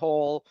in my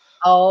whole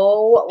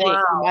oh, thing,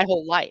 my wow.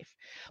 whole life.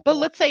 But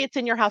Wow. let's say it's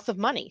in your house of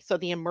money. So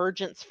the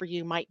emergence for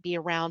you might be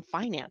around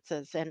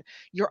finances and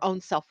your own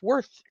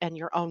self-worth and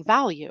your own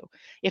value.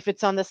 If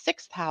it's on the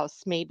 6th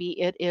house, maybe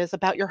it is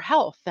about your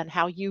health and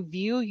how you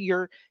view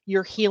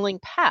your healing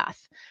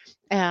path.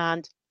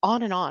 And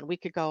on. We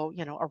could go,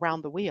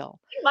 around the wheel.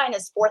 Mine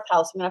is fourth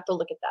house. I'm gonna have to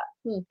look at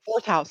that.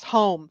 4th house,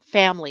 home,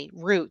 family,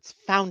 roots,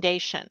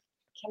 foundation.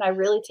 Can I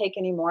really take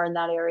any more in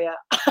that area?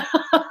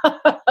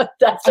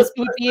 That's It just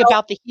would be personal.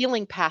 about the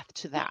healing path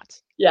to that,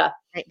 Yeah.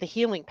 right? The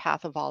healing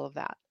path of all of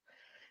that.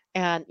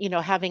 And,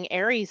 having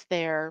Aries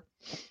there,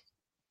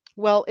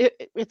 well,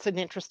 it's an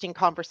interesting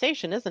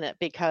conversation, isn't it?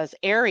 Because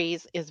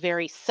Aries is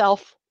very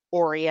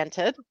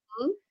self-oriented,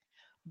 Mhm.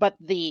 but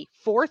the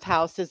 4th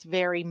house is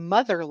very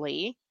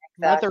motherly,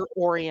 Exactly.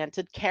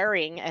 mother-oriented,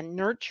 caring and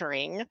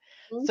nurturing.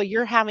 Mhm. So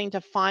you're having to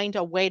find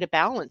a way to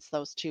balance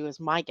those two is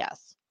my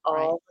guess,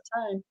 right? All the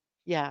time.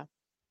 Yeah.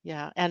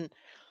 Yeah. And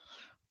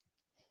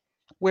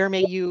where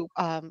may you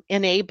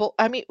enable,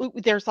 I mean,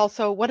 there's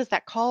also, what is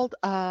that called?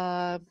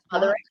 Not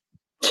Mothering.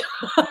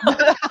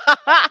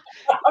 I'm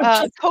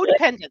just kidding.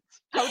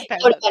 codependence.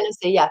 Codependence.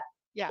 Codependency, yeah.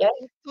 Yeah. Yeah.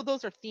 So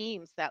those are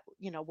themes that,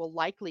 will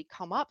likely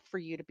come up for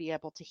you to be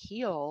able to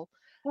heal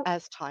Yep.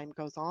 as time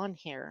goes on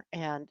here.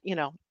 And,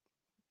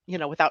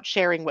 without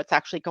sharing what's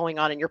actually going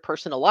on in your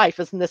personal life,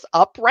 isn't this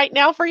up right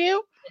now for you?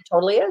 It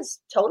totally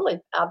is. Totally.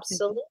 Mhm.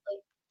 Absolutely.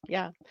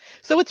 Yeah.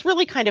 So it's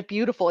really kind of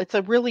beautiful. It's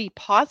a really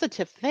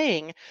positive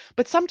thing,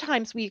 but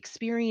sometimes we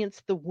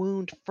experience the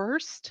wound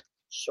first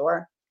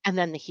Sure. and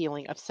then the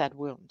healing of said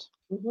wound.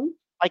 Hmm.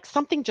 Like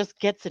something just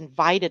gets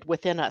invited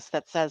within us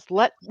that says,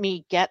 let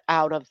me get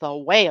out of the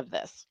way of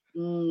this.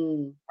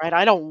 Mm. Right?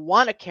 I don't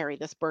want to carry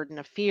this burden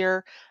of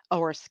fear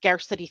or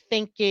scarcity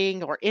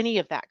thinking or any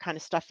of that kind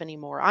of stuff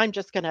anymore. I'm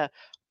just going to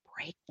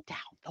break down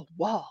the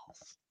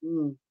walls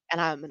Mm. and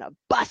I'm going to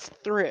bust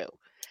through.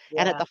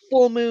 And at Yeah. the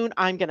full moon,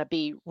 I'm going to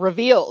be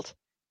revealed,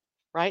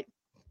 right?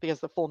 Because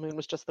the full moon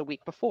was just the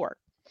week before.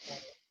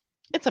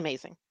 It's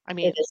amazing. I It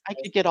mean, is I could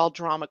amazing. get all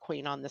drama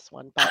queen on this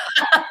one, but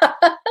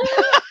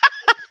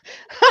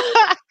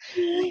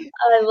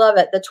I love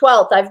it. The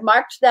 12th. I've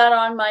marked that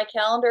on my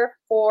calendar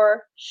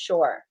for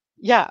sure.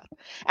 yeah.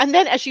 And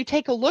then as you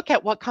take a look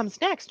at what comes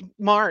next,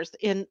 Mars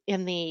in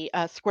the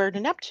square to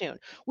Neptune,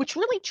 which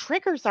really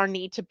triggers our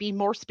need to be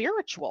more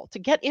spiritual, to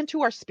get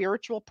into our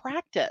spiritual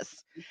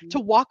practice, Mhm. to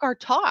walk our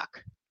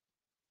talk,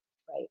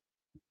 Right.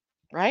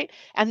 right?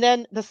 And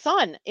then the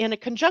sun in a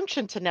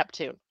conjunction to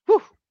Neptune.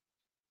 Whew,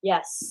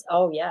 Yes.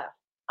 Oh, yeah.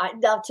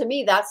 Now, to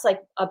me, that's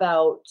like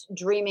about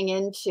dreaming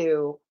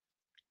into,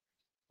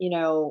 you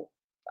know,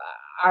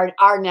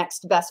 our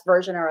next best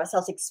version of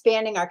ourselves,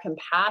 expanding our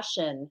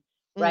compassion,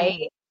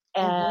 right?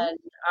 mm, mhm. And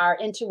our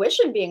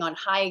intuition being on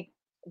high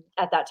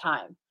at that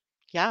time.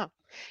 Yeah.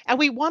 And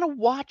we want to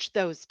watch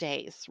those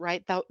days,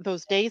 right?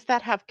 Those days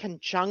that have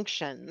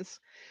conjunctions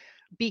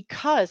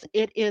because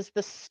it is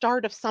the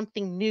start of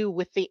something new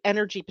with the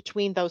energy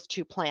between those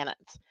two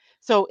planets.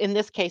 So in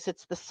this case,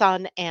 it's the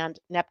sun and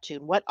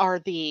Neptune. What are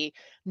the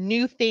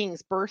new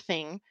things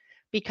birthing?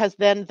 Because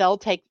then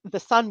the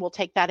sun will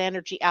take that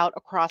energy out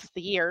across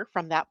the year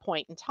from that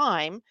point in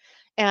time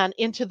and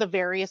into the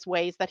various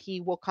ways that he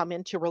will come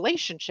into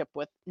relationship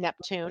with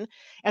Neptune.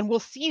 And we'll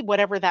see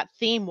whatever that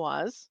theme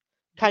was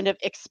Mhm. kind of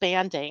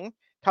expanding,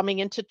 coming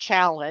into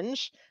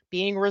challenge,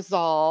 being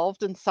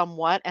resolved and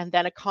somewhat, and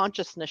then a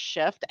consciousness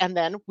shift. And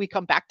then we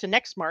come back to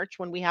next March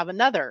when we have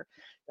another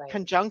Right.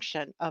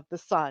 conjunction of the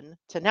sun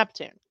to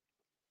Neptune.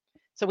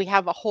 So we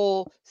have a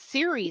whole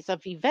series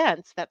of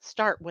events that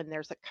start when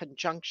there's a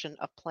conjunction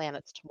of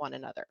planets to one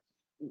another.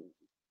 Mm.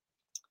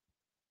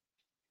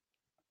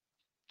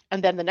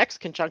 And then the next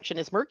conjunction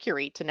is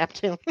Mercury to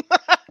Neptune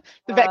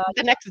Uh,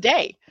 the next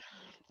day,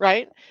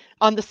 right?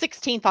 On the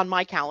 16th on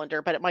my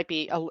calendar, but it might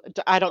be,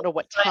 I don't know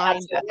what I'm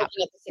time sorry, that I'm looking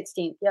happens. at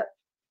the 16th. Yep.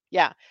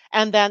 Yeah.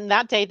 And then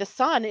that day, the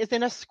sun is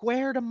in a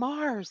square to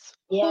Mars.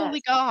 Holy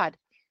Yes. God.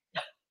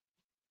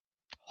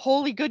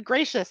 Holy good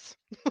gracious.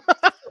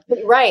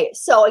 Right.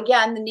 So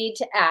again, the need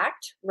to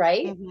act,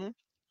 right? Mhm.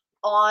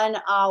 On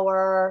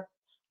our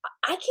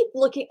I keep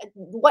looking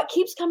what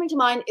keeps coming to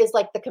mind is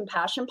like the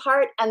compassion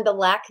part and the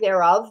lack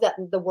thereof that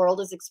the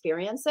world is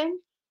experiencing.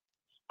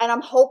 And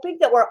I'm hoping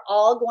that we're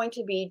all going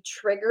to be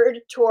triggered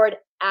toward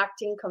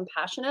acting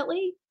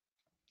compassionately,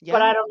 but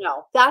Yeah. I don't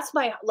know. That's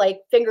my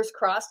like fingers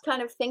crossed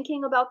kind of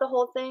thinking about the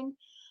whole thing.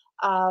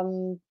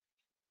 Um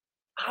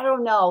I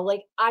don't know.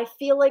 Like I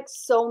feel like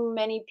so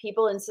many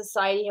people in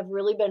society have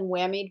really been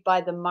whammied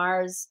by the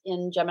Mars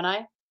in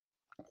Gemini.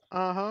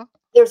 Uh-huh.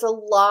 There's a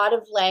lot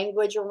of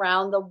language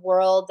around the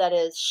world that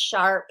is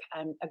sharp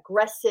and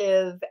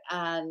aggressive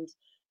and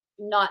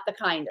not the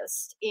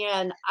kindest.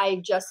 And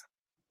I just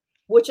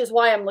which is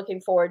why I'm looking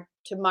forward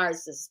to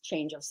Mars's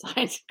change of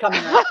signs coming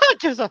up.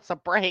 Gives us a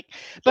break.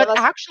 Give But us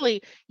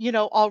actually,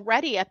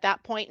 already at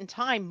that point in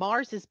time,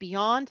 Mars is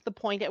beyond the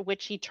point at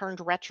which he turned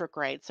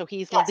retrograde. So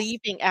he's yes.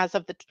 leaving as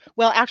of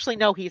well, actually,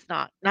 no, he's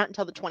not. Not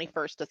until the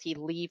 21st does he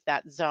leave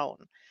that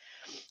zone.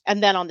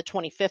 And then on the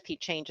 25th, he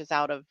changes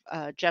out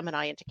of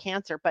Gemini into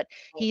Cancer. But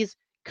he's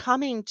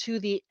coming to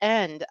the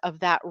end of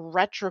that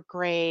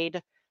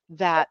retrograde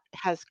that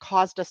has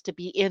caused us to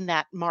be in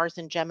that Mars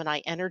and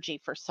Gemini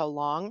energy for so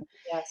long.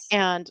 Yes.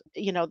 And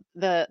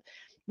the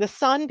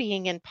sun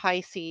being in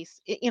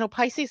Pisces,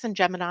 Pisces and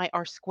Gemini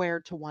are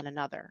squared to one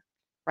another,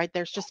 right?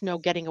 There's just no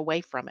getting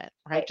away from it,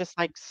 right? Right. Just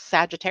like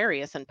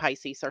Sagittarius and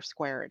Pisces are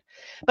squared.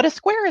 But a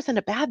square isn't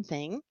a bad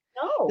thing.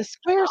 The No.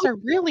 squares are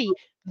really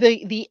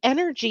the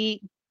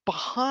energy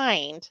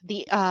behind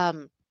the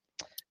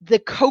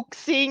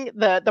coaxing,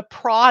 the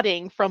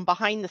prodding from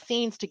behind the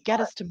scenes to get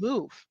Sure. us to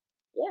move,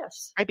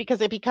 Yes. right?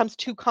 Because it becomes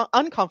too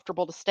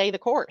uncomfortable to stay the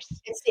course.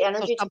 It's the So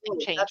energy to something move.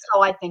 That's changes.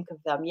 how I think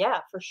of them.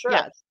 Yeah, for sure.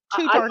 Yeah, it's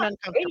too I'm darn not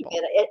afraid of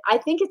uncomfortable. it. I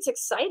think it's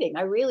exciting.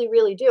 I really,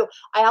 really do.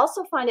 I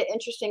also find it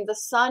interesting, the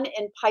sun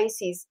in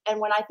Pisces. And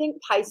when I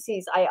think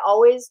Pisces, I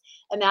always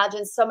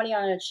imagine somebody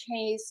on a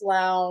Chase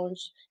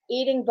lounge,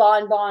 eating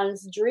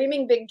bonbons,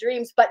 dreaming big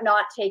dreams, but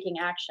not taking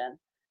action.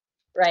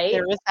 Right.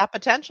 There is that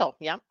potential.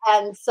 Yeah.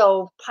 And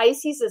so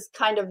Pisces is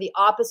kind of the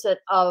opposite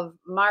of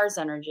Mars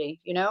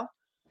energy, you know?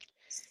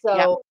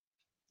 Yep. So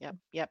Yep.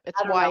 Yep. I It's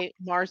don't know. why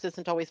Mars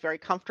isn't always very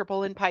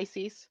comfortable in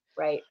Pisces.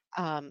 Right.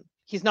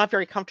 He's not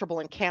very comfortable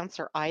in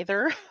Cancer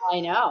either, I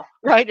know.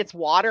 right? It's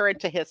water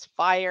into his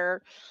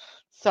fire.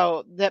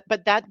 So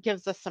but that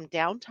gives us some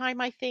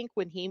downtime, I think,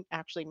 when he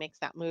actually makes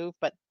that move.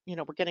 But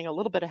we're getting a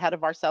little bit ahead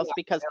of ourselves Yeah.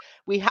 because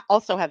we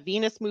also have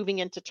Venus moving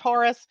into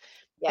Taurus.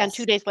 and Yes.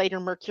 2 days later,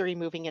 Mercury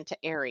moving into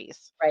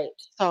Aries. Right.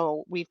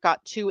 So we've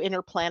got 2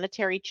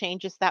 interplanetary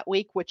changes that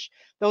week, which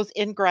those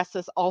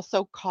ingresses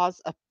also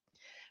cause a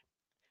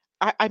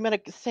I'm gonna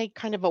say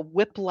kind of a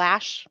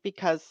whiplash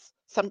because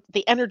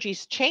the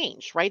energies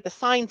change, right? The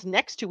signs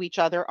next to each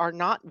other are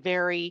not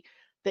very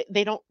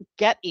they don't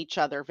get each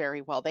other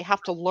very well. They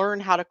have to learn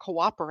how to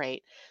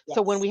cooperate.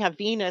 So when Yes. we have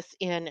Venus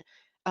in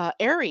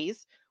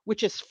Aries,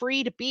 which is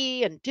free to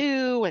be and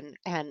do and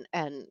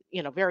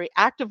very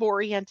active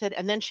oriented,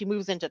 and then she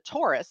moves into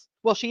Taurus.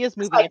 Well, she is It's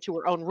moving like, into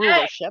her own hey.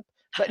 rulership,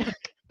 but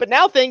but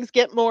now things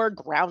get more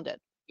grounded,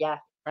 Yeah.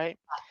 right?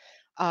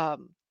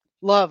 um,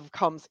 Love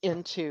comes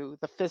into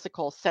the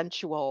physical,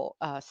 sensual,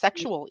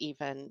 sexual,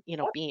 even,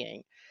 Yep.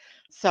 being.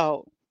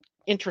 So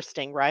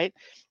interesting, right?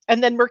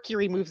 And then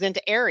Mercury moves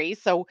into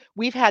Aries. So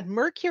we've had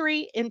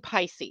Mercury in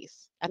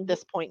Pisces at Mhm,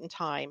 this point in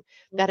time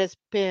mhm. that has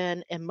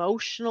been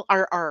emotional.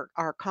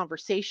 Our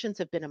conversations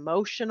have been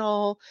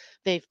emotional.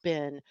 They've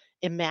been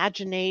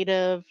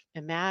imaginative.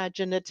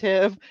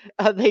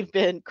 They've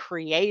been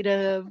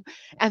creative.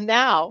 And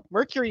now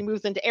Mercury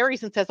moves into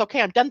Aries and says,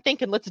 okay, I'm done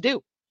thinking. Let's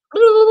do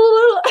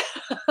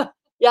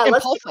Yeah,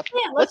 let's make impulsive. a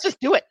plan. Let's just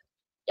do it.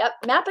 Yep,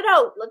 map it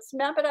out. Let's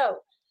map it out.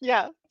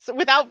 Yeah. So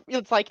without,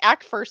 it's like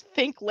act first,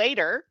 think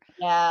later.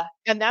 Yeah.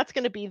 And that's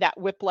going to be that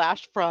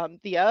whiplash from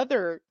the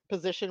other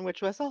position,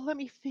 which was, oh, let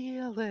me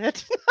feel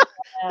it.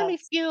 Let me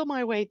Yes. feel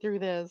my way through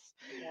this.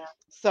 Yeah.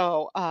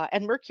 So,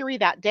 and Mercury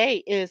that day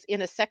is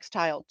in a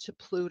sextile to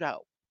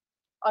Pluto.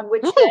 On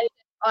which Woo! day?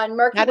 On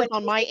Mercury That is when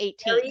on he's my in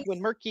 18th. Aries?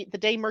 When Mercury, the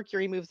day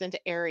Mercury moves into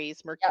Aries,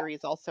 Yep. Mercury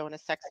is also in a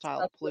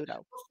sextile to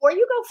Pluto. Before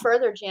you go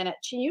further, Janet,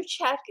 can you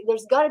check?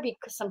 There's got to be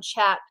some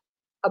chat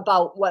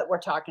about what we're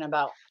talking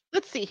about.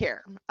 Let's see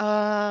here.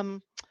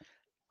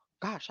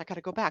 Gosh, I got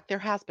to go back. There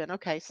has been.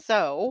 Okay.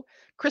 So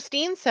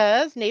Christine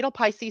says natal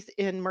Pisces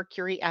in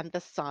Mercury and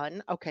the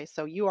Sun. Okay.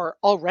 So you are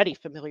already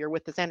familiar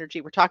with this energy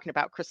we're talking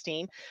about,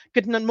 Christine.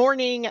 Good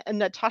morning,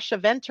 Natasha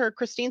Venter.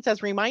 Christine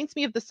says, reminds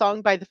me of the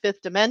song by the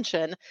Fifth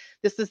Dimension.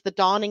 This is the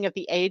dawning of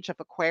the age of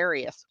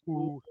Aquarius.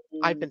 Ooh,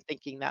 I've Mhm. been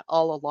thinking that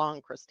all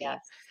along, Christine.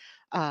 Yes.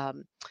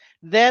 Um,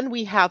 then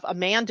we have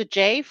Amanda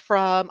J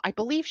from, I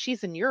believe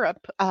she's in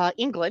Europe,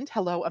 England.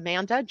 Hello,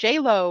 Amanda.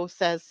 J-Lo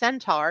says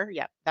Centaur.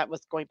 Yeah, that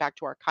was going back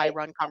to our Right.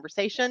 Chiron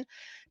conversation.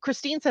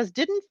 Christine says,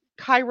 didn't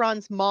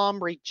Chiron's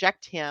mom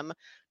reject him,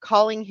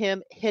 calling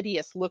him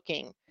hideous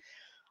looking?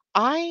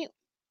 I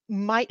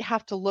might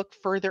have to look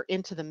further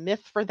into the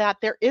myth for that.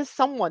 There is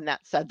someone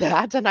that said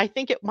that, and I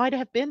think it might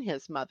have been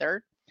his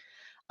mother.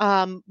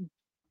 Um,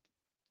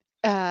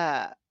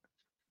 uh,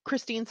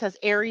 Christine says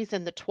Aries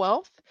in the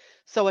 12th.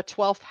 So a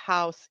 12th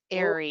house Ooh,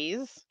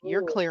 Aries,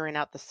 you're ooh, clearing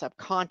out the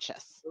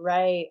subconscious.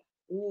 right.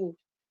 Ooh.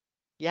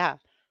 Yeah.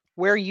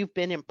 Where you've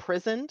been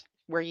imprisoned,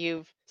 where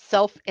you've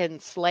self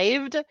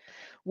enslaved,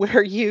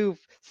 where you've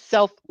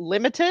self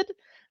limited.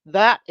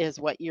 That is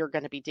what you're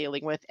going to be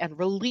dealing with and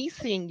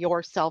releasing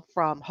yourself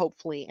from,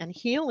 hopefully, and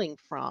healing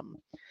from.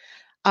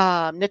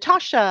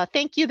 Natasha,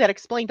 thank you. That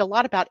explained a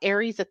lot about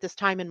Aries at this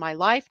time in my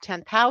life,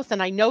 10th house.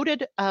 And I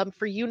noted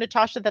for you,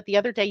 Natasha, that the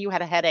other day you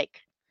had a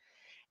headache,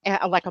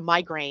 like a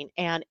migraine,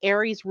 and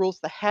Aries rules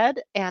the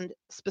head, and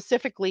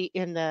specifically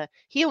in the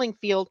healing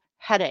field,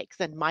 headaches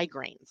and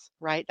migraines,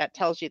 right? That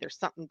tells you there's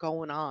something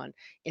going on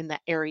in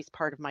that Aries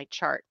part of my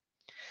chart.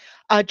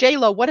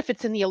 J-Lo, what if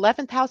it's in the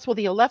 11th house? Well,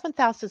 the 11th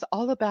house is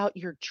all about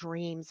your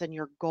dreams and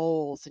your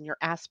goals and your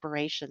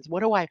aspirations. What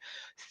do I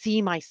see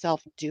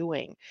myself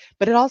doing?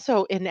 But it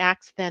also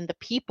enacts then the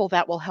people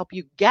that will help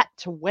you get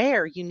to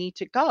where you need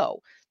to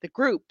go, the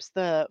groups,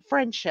 the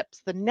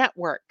friendships, the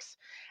networks.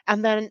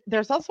 And then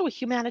there's also a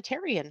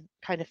humanitarian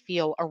kind of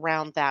feel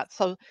around that.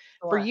 So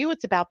for Sure. you,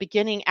 it's about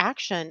beginning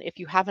action, if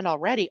you haven't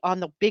already,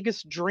 on the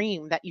biggest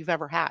dream that you've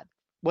ever had.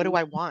 What do Mm.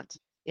 I want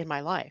in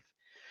my life?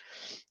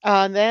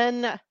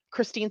 Then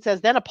Christine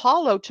says, then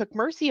Apollo took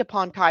mercy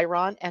upon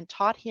Chiron and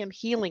taught him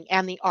healing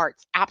and the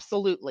arts.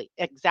 Absolutely.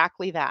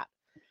 Exactly that.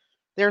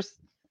 There's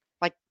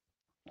like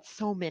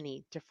so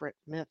many different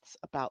myths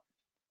about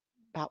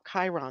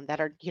Chiron that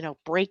are,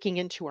 breaking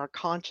into our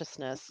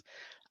consciousness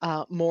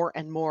more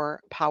and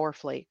more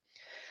powerfully.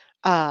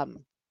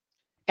 Um,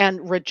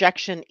 and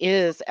rejection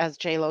is, as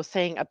JLo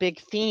saying, a big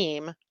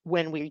theme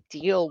when we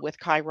deal with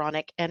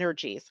chironic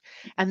energies.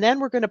 And then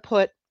we're going to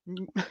put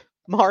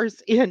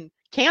Mars in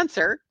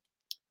Cancer,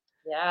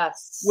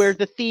 where Yes.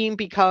 the theme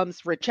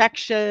becomes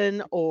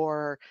rejection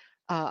or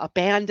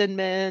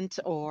abandonment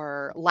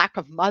or lack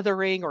of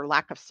mothering or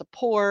lack of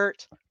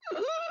support.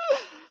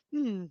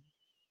 Hmm.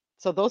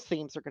 So those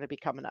themes are going to be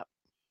coming up,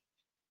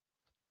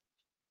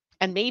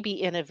 and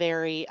maybe in a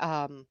very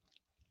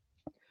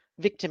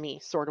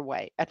victimy sort of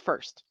way at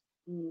first,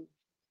 Mm.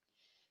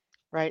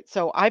 right?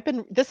 So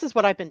this is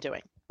what I've been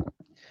doing.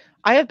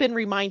 I have been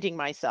reminding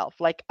myself,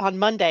 like on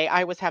Monday,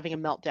 I was having a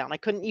meltdown. I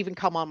couldn't even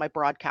come on my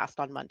broadcast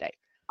on Monday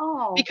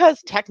Oh,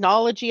 because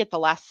technology at the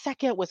last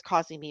second was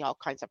causing me all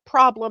kinds of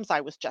problems.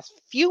 I was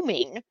just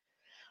fuming.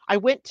 I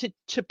went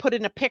to put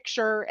in a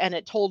picture and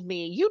it told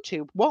me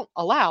YouTube won't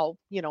allow,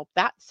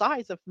 that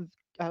size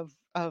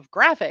of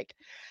graphic.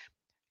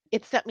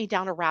 it sent me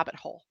down a rabbit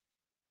hole.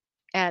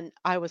 And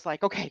I was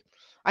like, okay,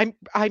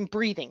 I'm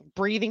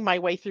breathing my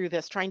way through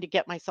this, trying to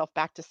get myself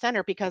back to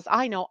center because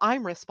I know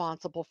I'm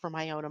responsible for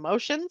my own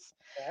emotions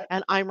Yeah.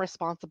 and I'm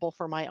responsible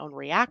for my own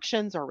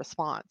reactions or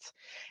response.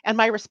 And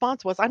my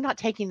response was, I'm not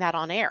taking that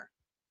on air.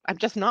 I'm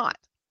just not.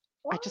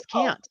 I just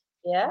Wow. can't.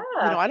 Yeah.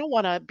 I don't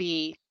want to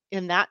be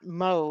in that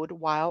mode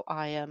while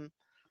I am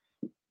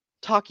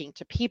talking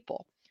to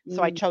people.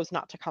 So I Mm. chose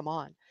not to come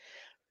on.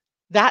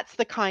 That's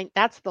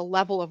the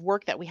level of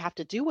work that we have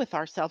to do with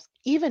ourselves,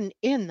 even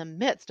in the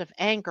midst of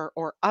anger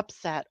or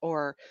upset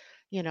or,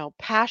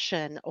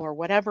 passion or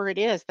whatever it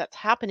is that's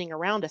happening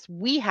around us.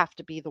 We have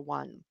to be the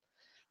one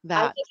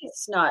I that, think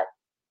it's not,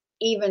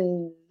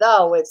 even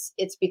though it's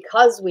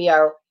because we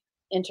are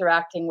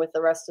interacting with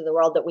the rest of the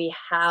world, that we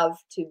have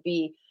to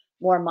be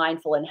more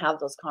mindful and have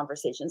those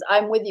conversations.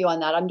 I'm with you on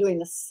that. I'm doing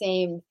the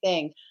same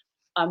thing.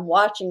 I'm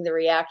watching the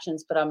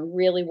reactions, but I'm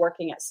really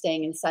working at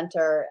staying in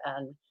center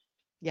and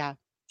yeah.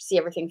 see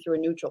everything through a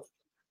neutral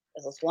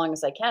as long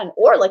as I can.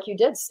 Or like you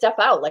did, step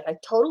out. Like I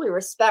totally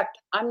respect.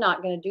 I'm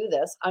not going to do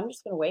this. I'm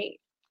just going to wait.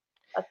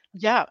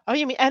 Yeah. Oh,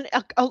 you mean, and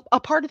a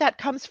part of that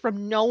comes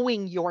from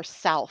knowing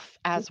yourself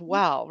as Mhm.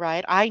 well,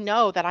 right? I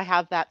know that I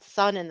have that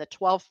sun in the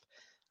 12th,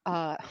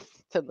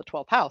 it's in the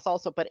 12th house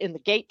also, but in the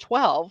gate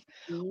 12,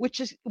 Mhm.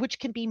 which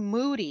can be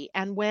moody.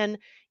 And when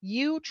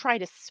you try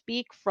to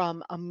speak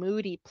from a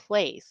moody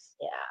place,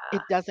 Yeah.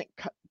 it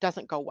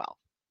doesn't go well.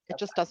 It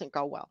just Okay. doesn't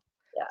go well.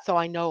 Yeah. So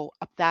I know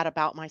that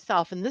about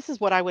myself. And this is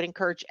what I would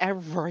encourage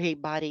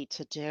everybody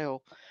to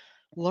do.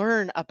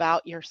 Learn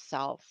about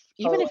yourself.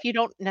 Even Totally. if you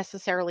don't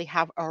necessarily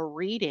have a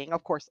reading,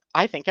 of course,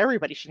 I think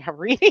everybody should have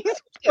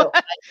readings, Too.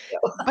 I do.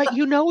 but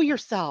you know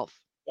yourself,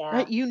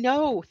 right? Yeah. You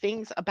know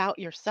things about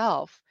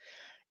yourself,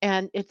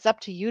 and it's up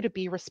to you to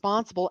be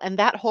responsible. And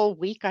that whole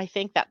week, I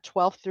think that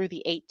 12th through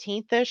the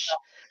 18th ish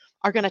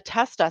are going to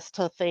test us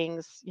to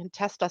things and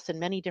test us in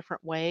many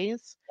different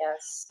ways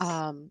Yes.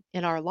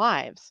 in our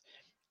lives.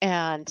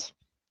 And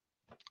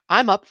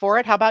I'm up for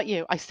it. How about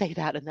you? I say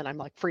that and then I'm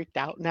like freaked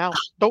out. Now,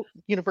 don't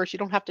universe, you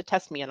don't have to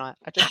test me and I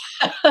just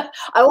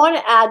I want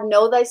to add,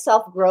 know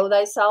thyself, grow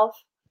thyself.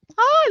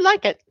 oh, I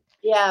like it.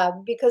 Yeah,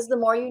 because the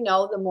more you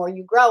know, the more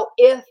you grow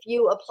if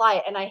you apply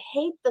it. And I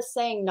hate the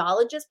saying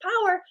knowledge is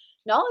power.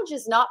 Knowledge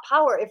is not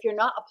power if you're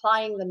not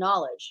applying the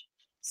knowledge.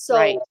 So,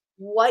 Right.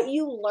 what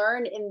you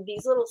learn in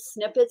these little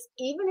snippets,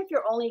 even if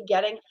you're only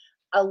getting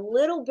a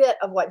little bit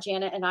of what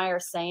Janet and I are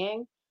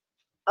saying,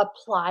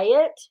 apply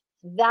it.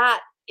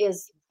 That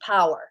is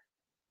power.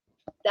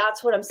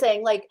 That's what I'm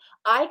saying. Like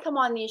I come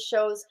on these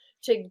shows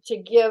to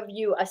give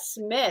you a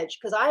smidge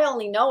because I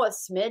only know a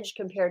smidge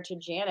compared to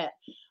Janet.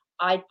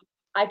 I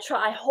I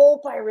try. I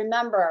hope I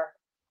remember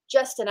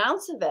just an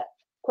ounce of it.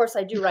 Of course,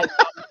 I do write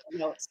down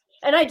notes,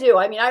 and I do.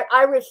 I mean,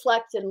 I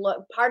reflect and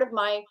look. Part of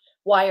my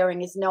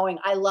wiring is knowing.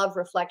 I love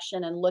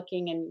reflection and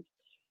looking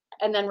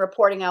and then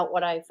reporting out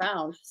what I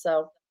found.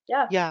 So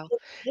yeah, Yeah.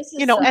 this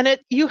is And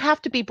you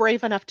have to be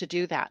brave enough to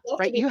do that, you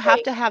have to right? be You have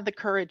brave. to have the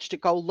courage to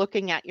go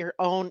looking at your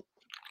own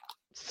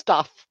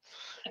stuff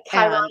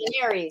Chiron and and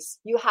Aries.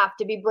 You have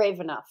to be brave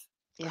enough.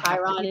 you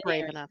have to Chiron be and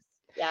brave Aries. enough.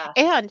 Yeah.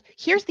 And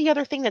here's the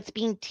other thing that's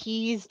being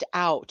teased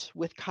out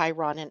with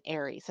Chiron and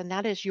Aries, and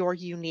that is your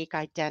unique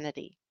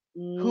identity,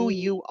 who Mm,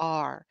 you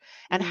are,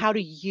 and mm, how do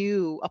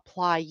you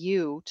apply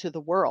you to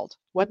the world?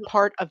 What mhm,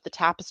 part of the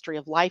tapestry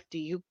of life do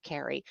you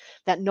carry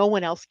that no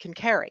one else can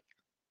carry,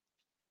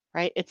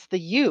 right? It's the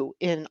you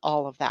in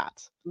all of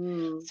that.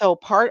 mm, So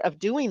part of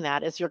doing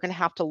that is you're going to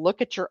have to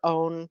look at your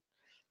own,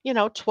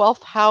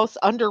 12th house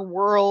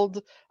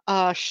underworld,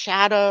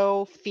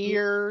 shadow, mm.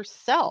 fear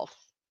self,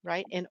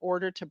 right? In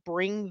order to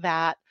bring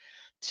that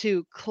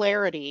to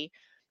clarity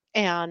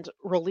and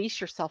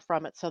release yourself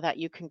from it so that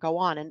you can go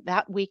on. And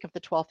that week of the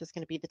 12th is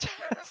going to be the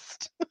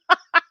test.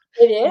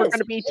 It We're is. going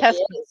to be It really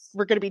test is.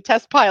 we're going to be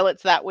test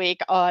pilots that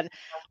week on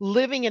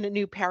living in a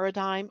new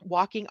paradigm,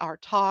 walking our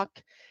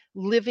talk,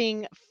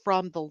 living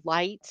from the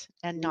light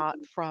and not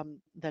Mm,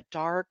 from the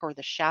dark or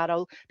the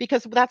shadow,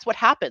 because that's what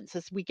happens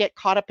is we get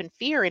caught up in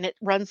fear and it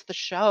runs the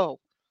show.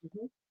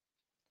 mhm.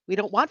 We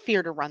don't want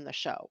fear to run the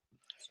show.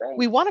 That's right.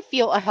 We want to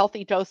feel a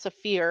healthy dose of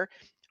fear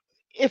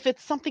if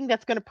it's something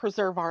that's going to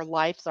preserve our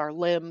lives, our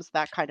limbs,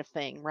 that kind of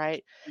thing,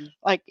 right? Mm.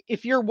 Like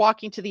if you're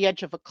walking to the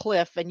edge of a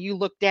cliff and you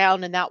look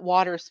down and that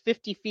water is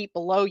 50 feet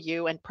below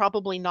you and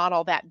probably not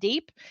all that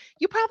deep,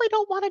 you probably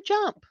don't want to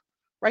jump,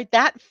 right?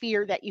 That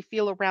fear that you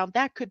feel around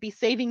that could be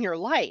saving your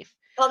life.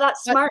 Call that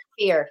But smart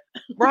fear.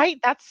 right?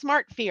 That's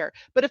smart fear.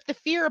 But if the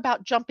fear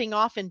about jumping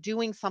off and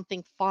doing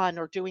something fun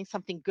or doing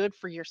something good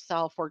for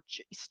yourself or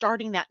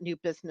starting that new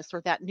business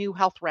or that new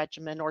health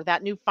regimen or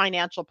that new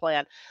financial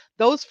plan,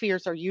 those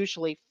fears are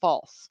usually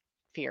false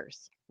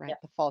fears, Yeah. right?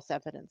 The false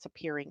evidence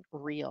appearing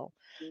real.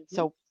 Mhm.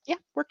 So, yeah,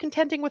 we're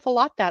contending with a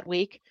lot that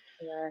week.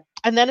 We are.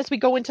 And then as we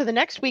go into the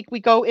next week, we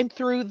go in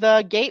through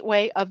the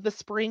gateway of the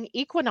spring An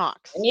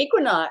equinox.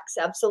 equinox,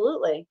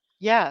 absolutely.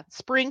 Yeah,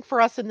 spring for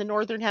us in the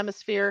northern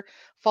hemisphere,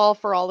 fall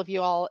for all of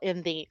you all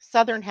in the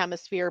southern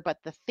hemisphere,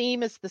 but the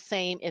theme is the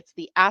same. It's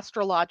the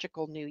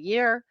astrological new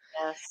year.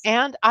 Yes.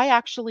 And I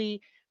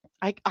actually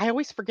I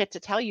always forget to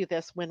tell you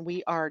this when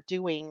we are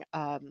doing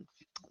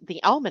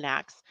the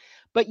almanacs,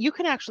 but you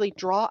can actually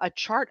draw a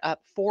chart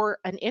up for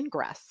an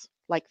ingress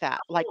like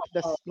that.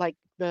 Oh, Like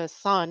the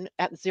sun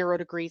at 0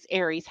 degrees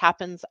Aries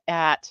happens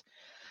at,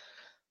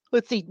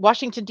 let's see,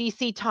 Washington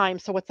D.C. time.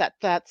 So what's that?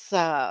 That's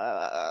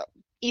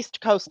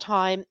East Coast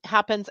time,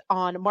 happens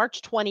on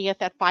March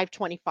 20th at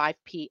 5:25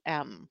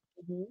 p.m.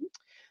 mhm.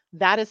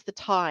 That is the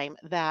time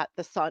that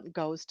the sun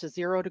goes to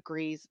 0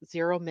 degrees,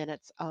 0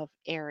 minutes of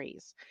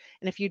Aries.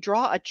 And if you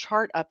draw a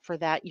chart up for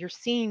that, you're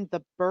seeing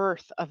the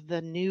birth of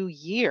the new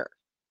year.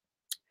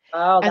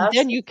 Oh, And that's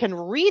then you can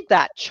read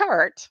that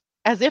chart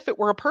as if it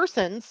were a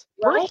person's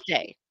right.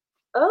 birthday.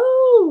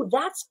 Oh,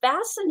 that's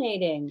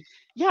fascinating.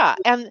 Yeah,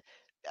 and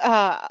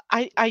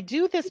I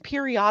do this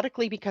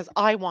periodically because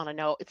I want to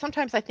know.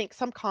 Sometimes I think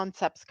some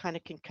concepts kind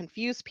of can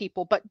confuse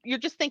people, but you're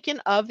just thinking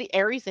of the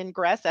Aries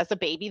ingress as a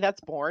baby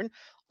that's born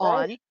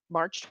Right. on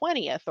March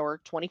 20th or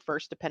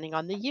 21st, depending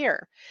on the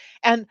year.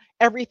 And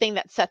everything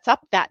that sets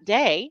up that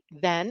day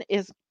then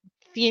is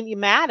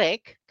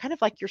thematic, kind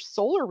of like your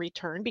solar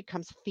return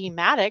becomes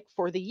thematic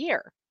for the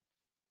year.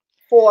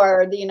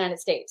 For the United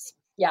States.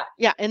 Yeah.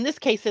 Yeah, in this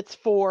case, it's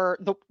for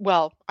the,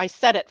 well, I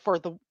said it for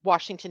the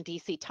Washington,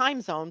 D.C.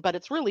 time zone, but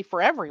it's really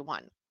for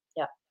everyone.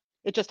 Yeah.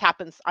 It just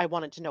happens I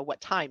wanted to know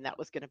what time that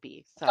was going to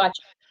be. So,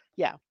 Gotcha.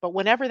 yeah, but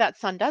whenever that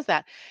sun does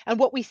that, and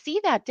what we see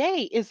that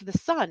day is the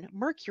sun,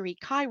 Mercury,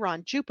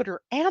 Chiron,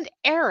 Jupiter, and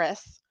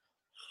Eris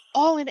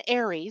all in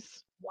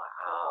Aries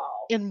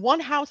Wow. in one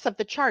house of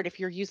the chart if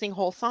you're using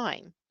whole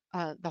sign,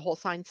 the whole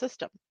sign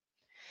system.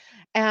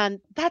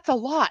 And that's a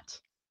lot.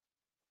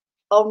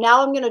 Oh,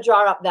 now I'm gonna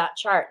draw up that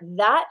chart.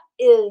 That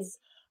is,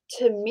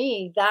 to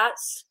me, that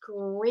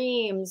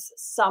screams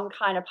some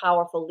kind of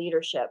powerful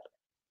leadership.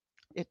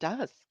 It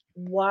does.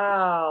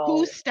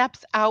 Who Wow.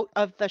 steps out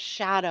of the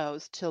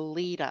shadows to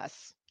lead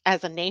us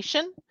as a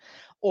nation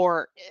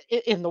or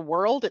in the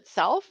world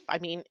itself? I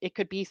mean, it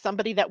could be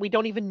somebody that we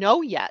don't even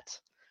know yet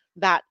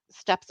that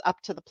steps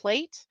up to the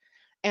plate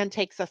and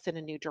takes us in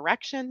a new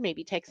direction,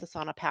 maybe takes us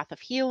on a path of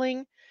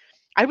healing.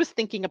 I was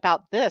thinking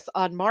about this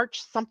on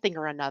March something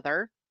or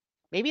another.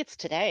 Maybe it's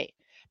today.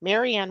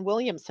 Marianne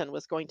Williamson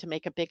was going to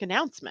make a big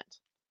announcement.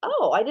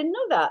 Oh, I didn't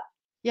know that.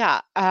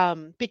 Yeah,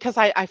 because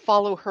I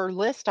follow her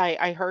list.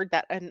 I heard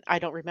that, and I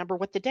don't remember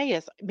what the day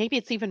is. Maybe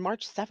it's even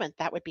March 7th.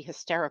 That would be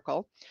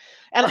hysterical.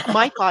 And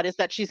my thought is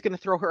that she's going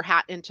to throw her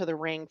hat into the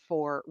ring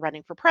for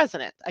running for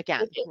president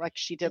again, like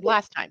she did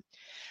last time.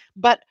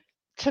 But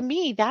to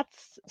me,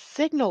 that's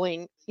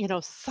signaling,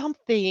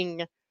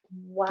 something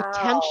Wow.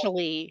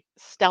 potentially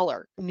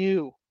stellar,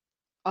 new,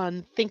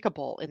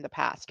 unthinkable in the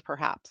past,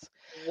 perhaps.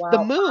 The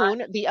Wow.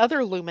 moon, the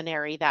other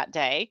luminary that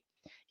day,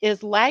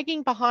 is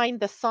lagging behind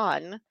the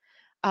sun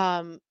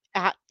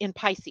at in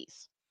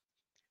Pisces,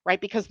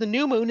 right? Because the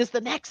new moon is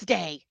the next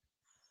day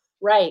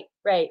Right,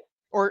 right.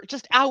 or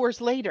just hours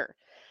later.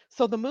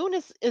 So the moon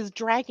is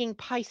dragging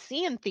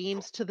Piscean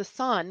themes to the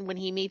sun when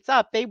he meets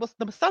up.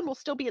 The sun will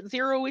still be at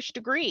 0-ish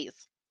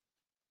degrees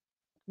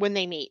when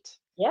they meet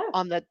Yeah.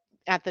 on the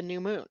at the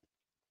new moon.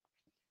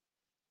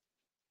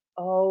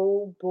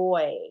 Oh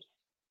boy.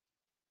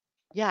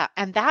 Yeah,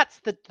 and that's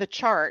the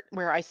chart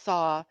where I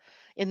saw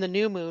in the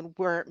new moon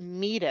where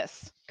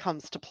Metis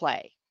comes to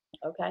play.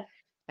 Okay.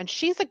 And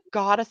she's a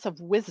goddess of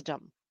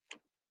wisdom,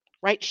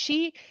 right?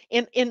 She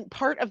in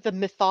part of the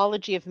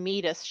mythology of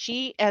Metis,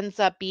 she ends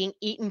up being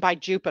eaten by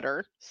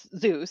Jupiter,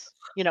 Zeus.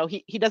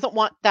 He doesn't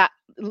want that,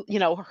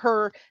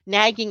 her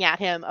nagging at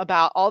him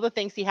about all the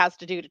things he has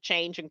to do to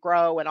change and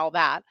grow and all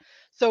that.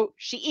 So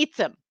she eats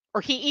him or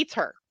he eats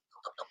her.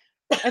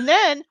 And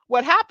then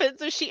what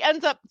happens is she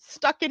ends up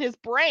stuck in his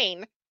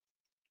brain,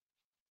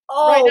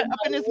 right Oh up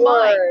in my his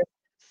mind. word.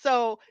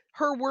 So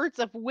her words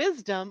of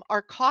wisdom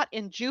are caught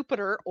in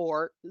Jupiter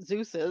or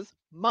Zeus's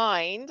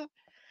mind.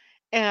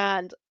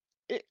 And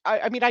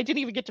I mean, I didn't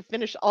even get to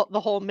finish the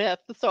whole myth,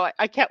 so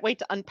I can't wait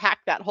to unpack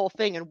that whole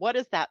thing. And what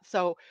is that?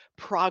 So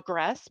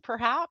progress,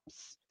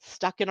 perhaps,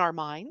 stuck in our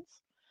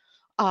minds.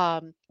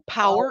 Oh,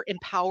 Power,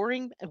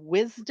 empowering,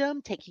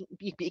 wisdom,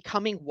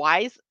 becoming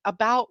wise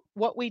about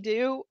what we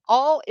do,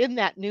 all in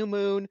that new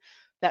moon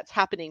that's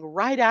happening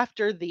right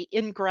after the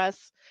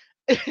ingress.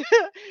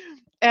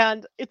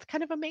 And it's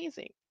kind of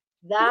amazing.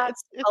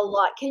 that's It's a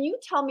lot. Can you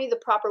tell me the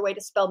proper way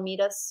to spell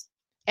metis?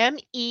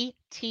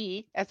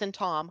 MET as in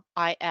Tom,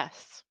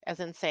 IS as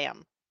in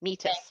Sam,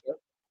 Thank Metis. you.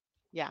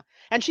 Yeah.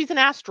 And she's an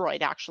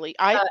asteroid, actually.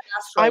 I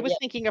Asteroid, was yeah.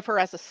 thinking of her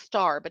as a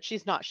star, but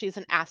she's not. She's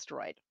an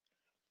asteroid.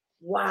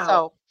 Wow.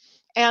 So,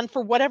 and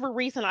for whatever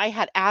reason, I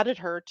had added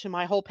her to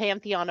my whole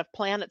pantheon of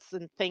planets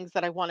and things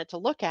that I wanted to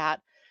look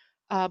at.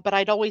 But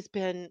I'd always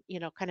been,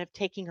 kind of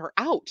taking her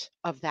out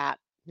of that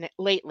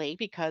lately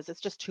because it's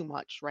just too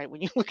much, right?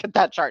 When you look at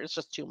that chart, it's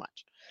just too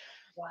much.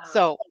 Wow.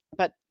 So,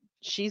 but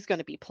she's going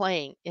to be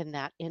playing in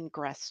that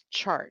ingress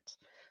chart.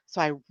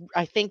 So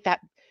I think that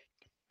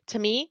to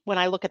me, when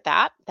I look at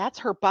that, that's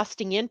her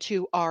busting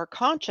into our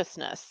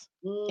consciousness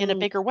in a Mm,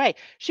 bigger way.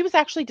 She was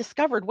actually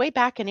discovered way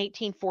back in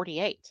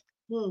 1848.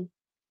 hmm.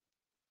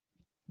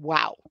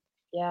 Wow.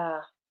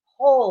 Yeah.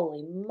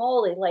 holy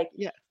moly, like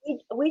Yeah.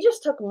 we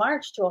just took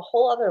March to a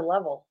whole other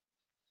level.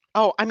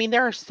 Oh, I mean,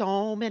 there are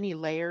so many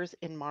layers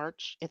in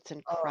March. It's Oh,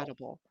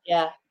 incredible.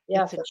 yeah,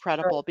 yeah, It's for sure.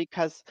 incredible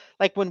because,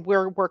 like, when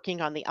we're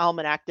working on the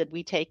Almanac, did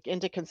we take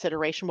into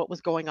consideration what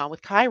was going on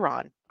with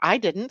Chiron? I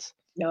didn't,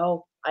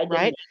 No, I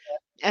right? didn't.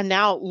 And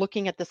now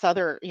looking at this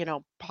other,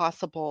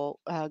 possible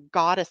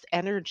goddess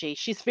energy,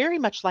 she's very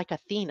much like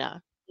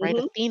Athena, right?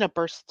 Mhm, Athena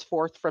bursts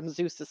forth from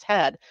Zeus's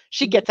head.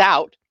 She mhm. gets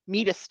out.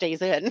 Metis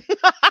stays in.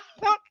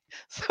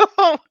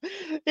 So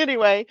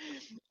anyway,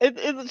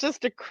 it's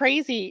just a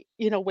crazy,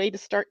 way to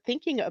start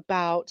thinking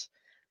about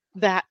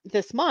that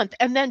this month.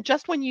 And then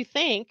just when you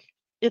think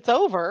it's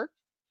over,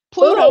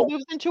 Pluto Boom!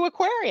 moves into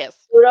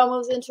Aquarius. Pluto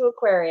moves into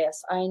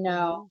Aquarius. I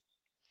know.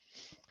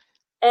 Mhm.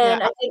 Yeah.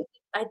 And I think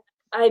I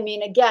I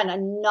mean, again,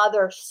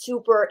 another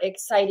super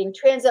exciting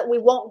transit. We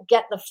won't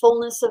get the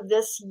fullness of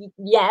this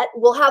yet.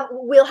 We'll have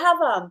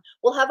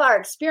our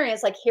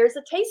experience. Like, here's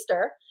a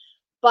taster,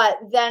 but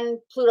then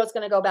Pluto's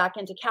going to go back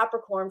into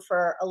Capricorn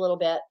for a little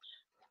bit.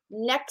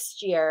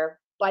 Next year,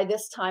 by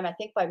this time, I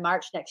think by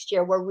March next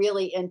year, we're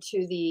really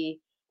into the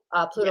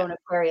Pluto Yeah. and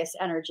Aquarius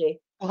energy.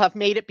 We'll have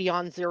made it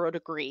beyond 0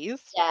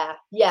 degrees. Yeah,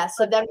 yeah.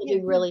 So But then we'll yeah,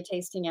 be really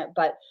tasting it.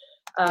 But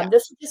yeah.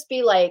 this will just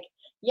be like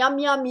yum,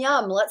 yum,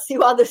 yum. Let's see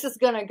how this is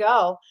gonna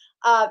go.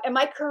 Am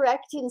I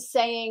correct in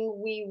saying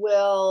we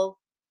will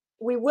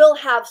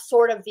have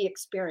sort of the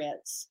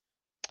experience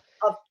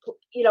of,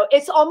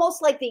 it's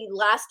almost like the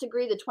last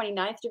degree, the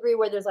 29th degree,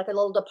 where there's like a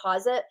little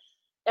deposit.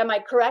 Am I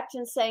correct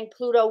in saying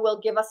Pluto will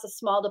give us a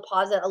small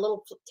deposit, a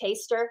little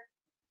taster?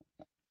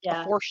 A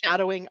Yeah,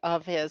 foreshadowing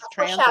of his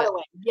transit.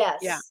 foreshadowing. Yeah.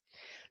 Yes.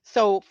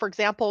 So, for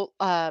example,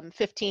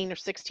 15 or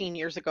 16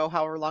 years ago,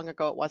 however long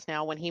ago it was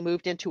now, when he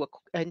moved into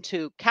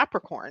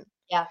Capricorn,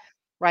 Yeah.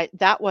 right?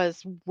 That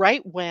was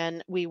right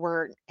when we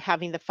were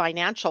having the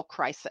financial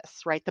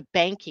crisis, right? The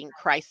banking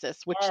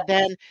crisis, which Yes.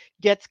 then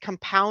gets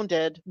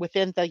compounded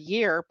within the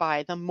year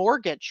by the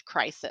mortgage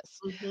crisis,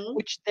 Mm-hmm.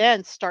 which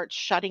then starts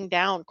shutting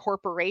down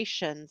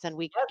corporations. And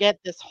we Yep. get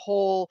this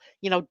whole,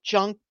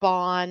 junk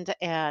bond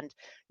and,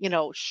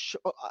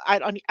 I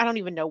don't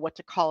even know what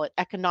to call it.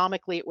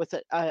 Economically, it was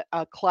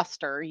a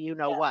cluster,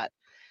 Yeah. what.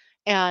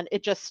 And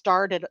it just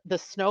started the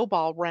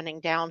snowball running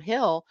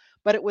downhill,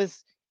 but it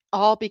was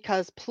all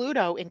because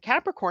Pluto in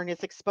Capricorn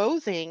is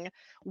exposing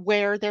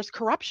where there's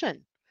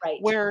corruption.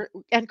 Right.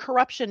 And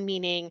corruption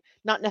meaning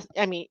not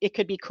I mean, it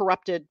could be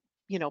corrupted,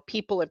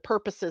 people and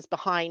purposes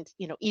behind,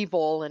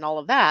 evil and all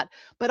of that,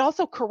 but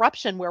also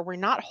corruption where we're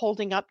not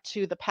holding up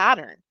to the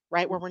pattern,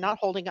 right? Where we're not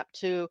holding up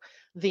to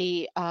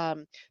the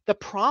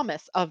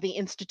promise of the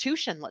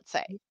institution, let's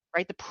say,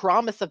 right? The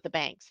promise of the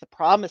banks, the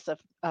promise of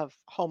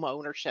home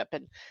ownership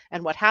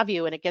and what have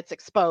you, and it gets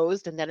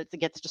exposed and then it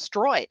gets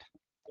destroyed,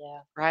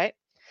 Yeah. right?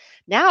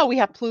 Now we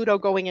have Pluto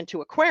going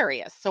into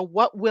Aquarius. So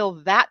what will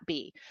that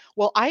be?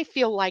 Well, I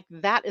feel like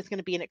that is going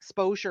to be an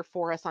exposure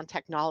for us on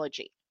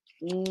technology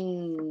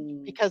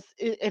Mm. because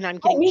and I'm Oh,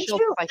 getting me chills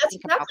too. as I That's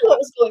think about exactly what that.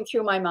 was going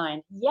through my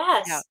mind.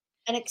 Yeah, Yes,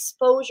 an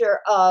exposure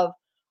of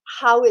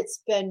how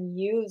it's been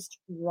used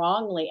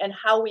wrongly and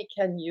how we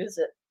can use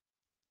it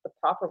the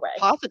proper way.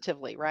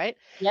 positively, right?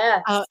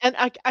 Yes. And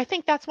I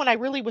think that's when I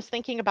really was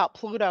thinking about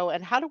Pluto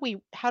and how do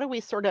we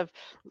sort of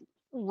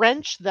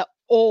wrench the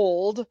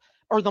old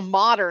or the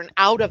modern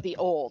out of the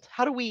old?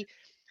 How do we,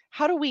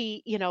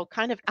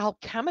 kind of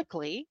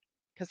alchemically,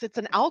 because it's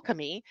an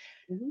alchemy,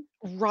 Mhm.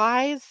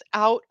 rise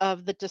out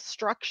of the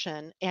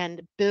destruction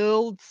and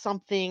build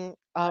something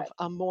of Right.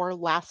 a more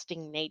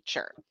lasting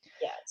nature?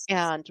 Yes.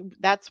 And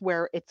that's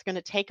where it's going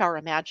to take our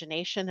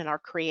imagination and our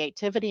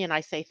creativity. And I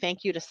say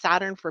thank you to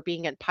Saturn for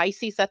being in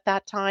Pisces at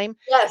that time,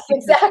 Yes,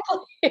 because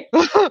exactly.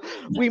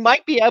 we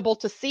might be able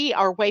to see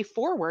our way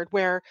forward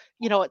where,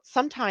 it's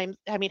sometimes,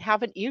 I mean,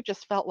 haven't you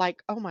just felt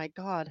like, oh my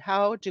God,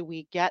 how do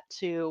we get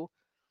to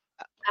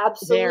there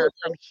Absolutely.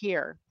 from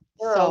here?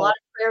 There are a lot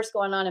So, of prayers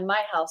going on in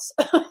my house.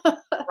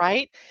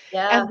 right?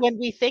 Yeah. And when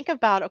we think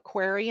about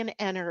Aquarian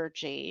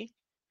energy,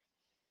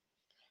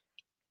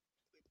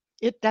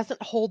 it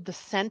doesn't hold the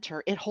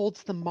center, it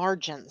holds the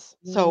margins.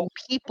 Mm, So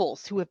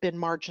peoples who have been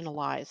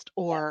marginalized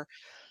or yes.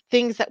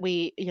 things that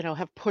we,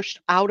 have pushed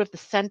out of the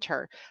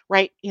center,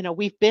 right?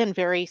 We've been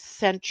very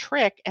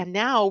centric and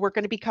now we're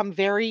going to become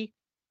very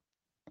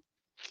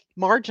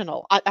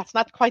marginal. That's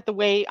not quite the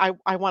way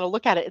I want to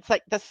look at it. It's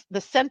like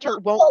the center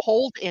won't Well,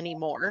 hold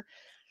anymore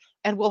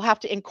and we'll have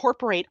to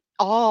incorporate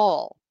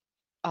all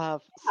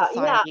of yeah,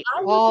 society,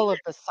 I look all of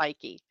the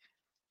psyche.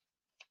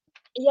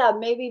 yeah,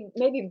 maybe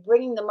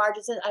bringing the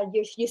margins in.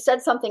 You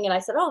said something, and I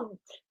said, "Oh,"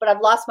 but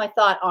I've lost my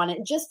thought on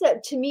it. Just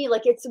that to me,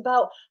 like it's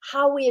about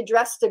how we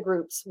address the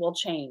groups will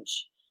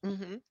change.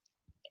 Mhm.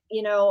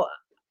 You know,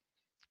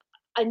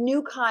 a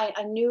new kind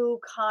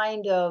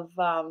of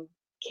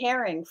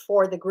caring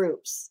for the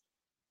groups.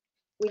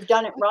 We've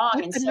done it wrong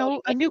in A so many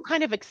no a new ways.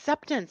 kind of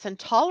acceptance and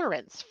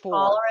tolerance for.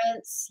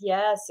 Tolerance,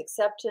 yes,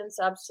 acceptance,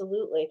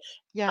 absolutely.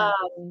 Yeah.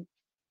 Um,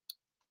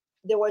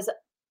 there was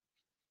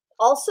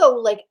also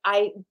like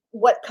I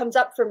what comes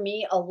up for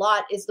me a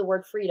lot is the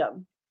word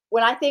freedom.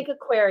 When I think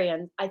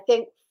Aquarian, I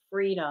think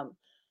freedom.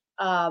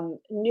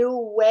 new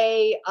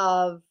way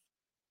of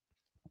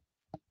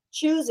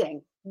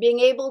choosing, being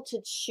able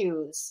to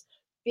choose,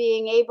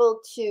 being able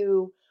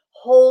to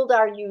hold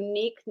our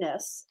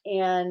uniqueness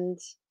and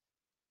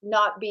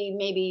not be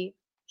maybe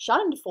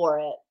shunned for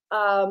it.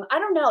 I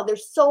don't know.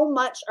 There's so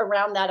much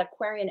around that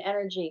Aquarian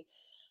energy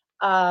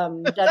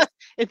that's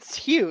It's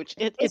huge.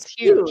 it's It's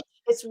huge. huge.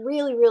 It's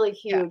really, really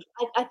Yeah. huge.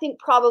 I think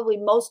probably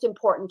most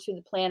important to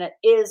the planet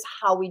is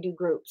how we do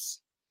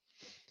groups.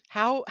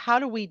 How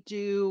do we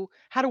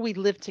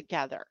live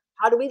together?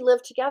 How do we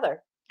live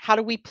together? How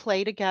do we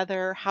play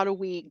together? How do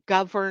we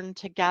govern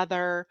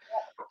together?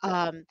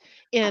 Um,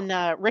 in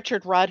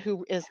Richard Rudd,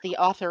 who is the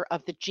author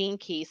of the Gene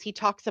Keys, he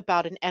talks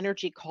about an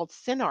energy called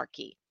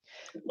synarchy,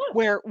 Yeah,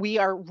 where we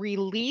are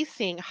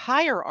releasing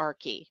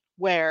hierarchy,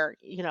 where,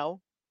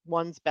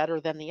 one's better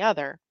than the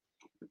other,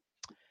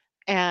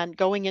 and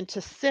going into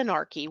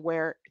synarchy,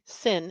 where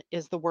sin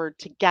is the word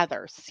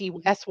together,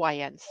 SYN, that's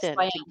sin,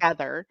 why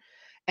together,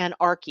 and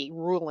archy,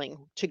 ruling,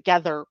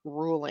 together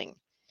ruling.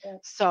 yeah.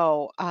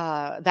 So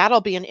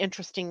that'll be an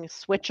interesting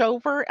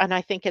switchover, and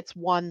I think it's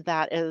one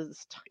that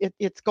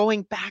it's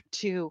going back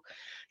to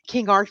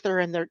King Arthur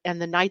and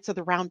the Knights of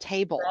the Round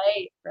Table,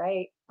 Right,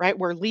 right, right?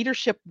 Where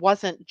leadership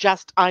wasn't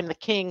just I'm the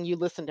king, you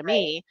listen to right.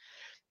 me,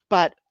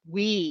 but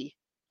we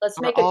Let's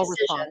are make a all decision,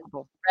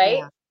 responsible. right?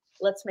 Yeah.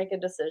 Let's make a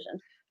decision.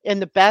 In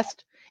the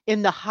best,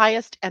 in the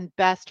highest and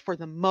best for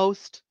the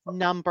most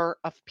number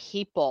of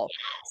people.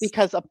 Yes.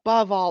 Because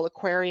above all,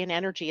 Aquarian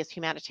energy is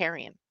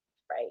humanitarian,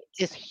 Right.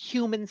 is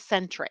human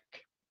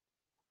centric.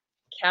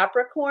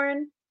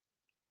 Capricorn,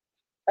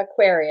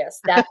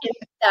 Aquarius, that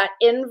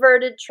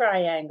inverted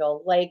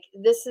triangle. Like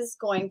this is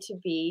going to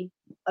be,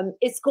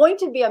 it's going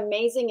to be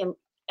amazing,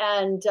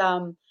 and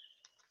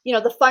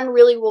the fun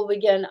really will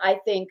begin. I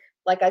think,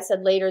 like I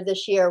said, later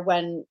this year,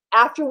 when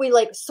after we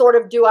like sort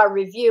of do our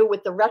review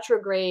with the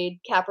retrograde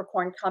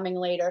Capricorn coming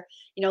later.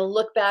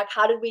 Look back.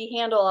 How did we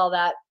handle all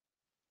that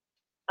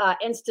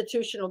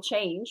institutional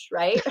change,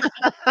 right?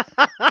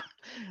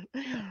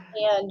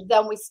 And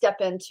then we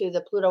step into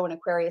the Pluto and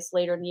Aquarius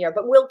later in the year.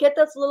 But we'll get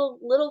this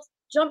little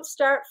jump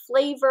start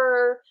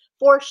flavor,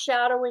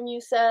 foreshadowing,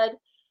 you said.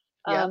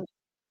 Yep.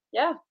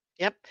 Yeah,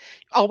 Yep.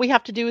 All we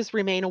have to do is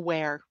remain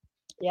aware,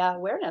 yeah,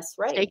 awareness,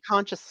 stay right.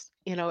 conscious,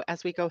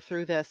 as we go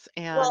through this.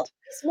 Well, And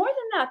it's more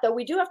than that, though.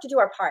 We do have to do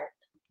our part.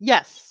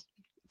 yes,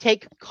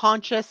 take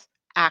conscious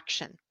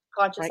action,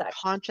 Conscious right? action.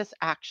 Conscious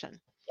action.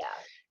 Yeah,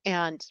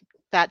 And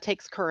that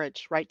takes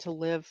courage, right? To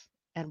live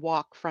and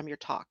walk from your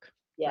talk,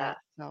 yeah, right?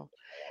 So,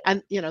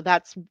 and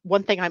that's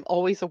one thing I'm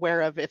always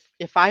aware of.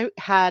 If I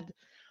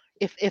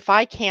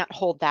can't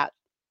hold that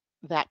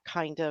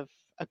kind of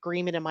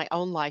agreement in my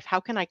own life, how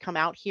can I come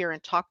out here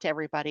and talk to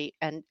everybody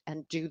and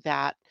do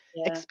that,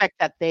 yeah. expect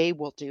that they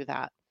will do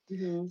that?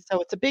 Hmm. So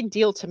it's a big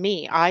deal to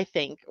me, I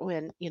think,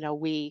 when,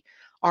 we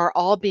are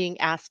all being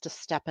asked to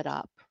step it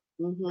up,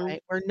 Hmm.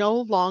 right? We're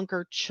no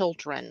longer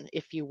children,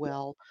 if you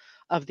will,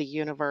 of the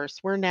universe.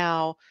 We're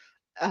now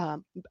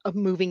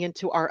moving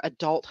into our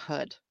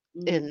adulthood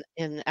Hmm.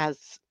 in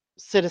as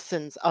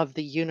citizens of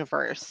the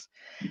universe.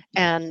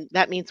 And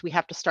that means we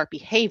have to start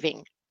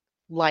behaving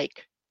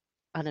like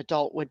an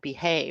adult would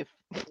behave.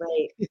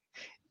 Right.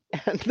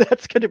 And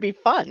that's going to be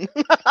fun.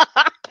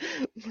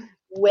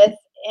 With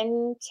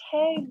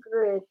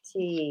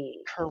integrity.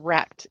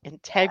 Correct.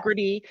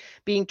 Integrity,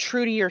 being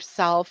true to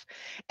yourself.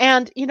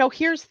 And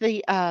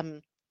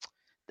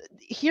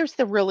here's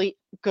the really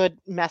good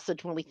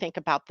message when we think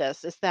about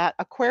this is that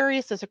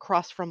Aquarius is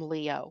across from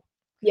Leo.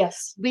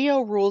 Yes.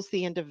 Leo rules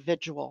the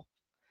individual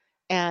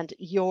and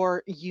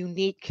your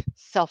unique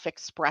self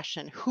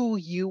expression, who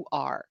you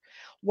are,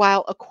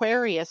 while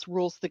Aquarius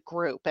rules the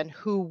group and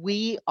who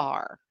we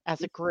are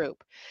as a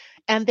group.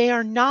 And they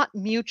are not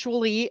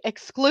mutually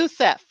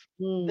exclusive.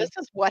 This Mm,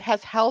 is what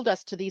has held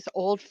us to these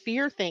old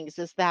fear things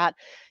is that,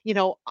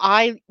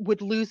 I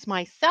would lose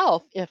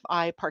myself if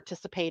I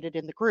participated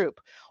in the group,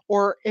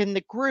 or in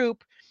the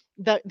group,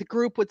 the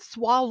group would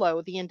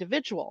swallow the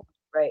individual.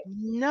 right.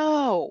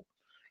 No,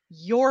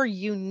 your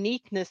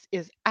uniqueness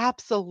is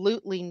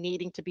absolutely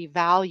needing to be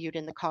valued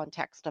in the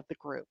context of the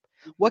group.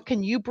 Mhm. What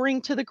can you bring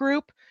to the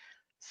group?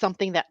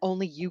 Something that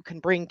only you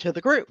can bring to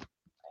the group,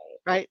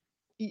 right?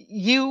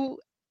 You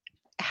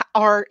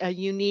are a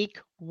unique,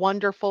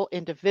 wonderful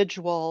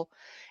individual,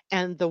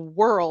 and the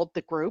world,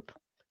 the group,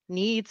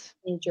 needs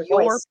Need your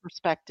your voice.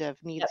 perspective,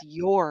 Yep. needs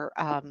your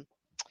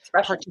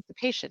Expression.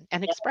 participation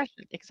and Yeah.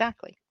 expression.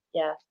 Exactly.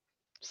 Yeah.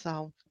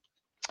 So,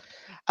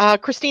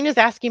 Christine is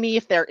asking me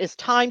if there is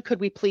time, could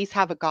we please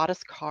have a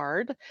goddess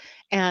card?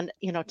 And,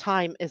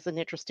 time is an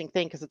interesting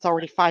thing because it's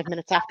already 5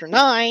 minutes after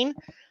 9.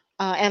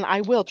 And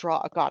I will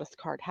draw a goddess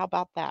card. How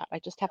about that? I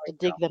just have to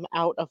dig them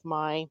out of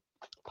my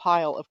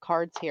pile of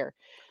cards here.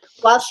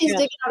 While she's Yeah.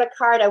 digging out a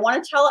card, I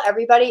want to tell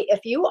everybody,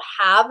 if you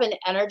have an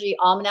energy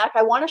almanac,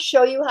 I want to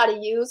show you how to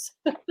use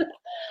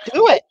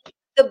Do it.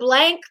 the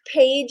blank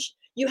page.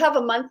 You have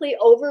a monthly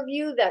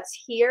overview that's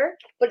here,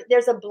 but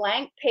there's a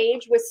blank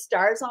page with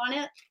stars on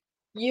it.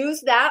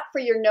 Use that for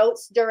your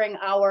notes during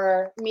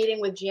our meeting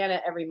with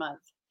Janet every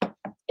month.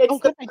 it's Oh,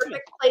 the good idea.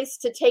 perfect place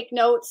to take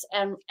notes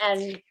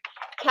and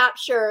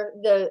capture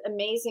the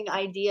amazing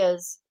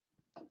ideas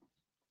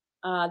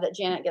that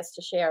Janet gets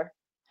to share.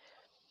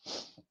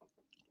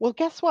 Well,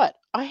 guess what?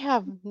 I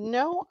have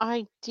no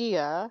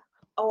idea.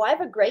 Oh, I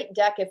have a great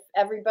deck. If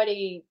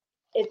everybody,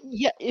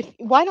 Yeah, if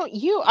why don't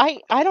you? I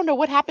don't know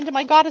what happened to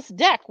my goddess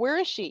deck. Where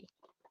is she?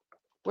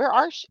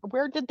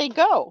 Where did they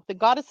go? The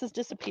goddesses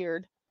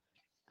disappeared,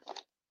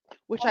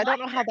 which I don't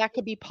know how that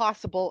could be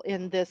possible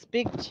in this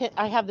big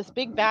I have this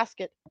big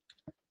basket.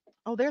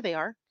 Oh, there they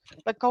are.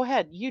 But go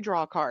ahead, you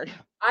draw a card.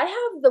 I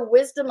have the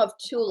Wisdom of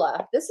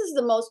Tula. This is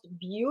the most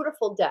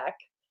beautiful deck.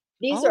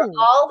 These are Oh,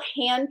 all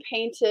hand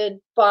painted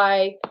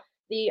by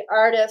the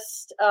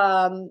artist.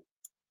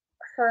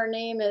 Her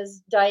name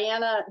is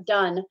Diana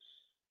Dunn.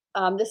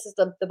 This is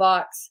the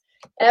box.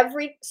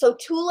 So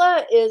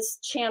Tula is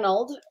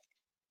channeled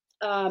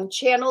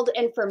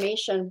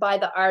information by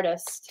the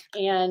artist,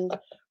 and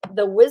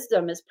the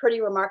wisdom is pretty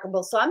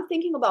remarkable. So I'm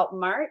thinking about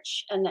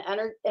March and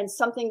and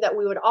something that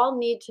we would all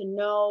need to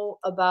know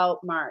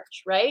about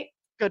March, right?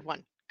 good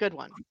one. Good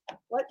one.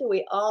 What do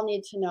we all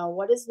need to know?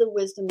 What is the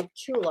wisdom of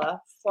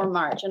Tula for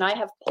March? And I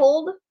have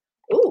pulled,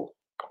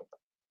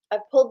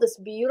 I've pulled this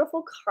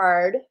beautiful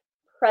card,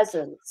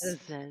 Presents.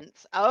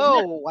 Presents.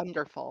 Oh,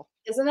 wonderful.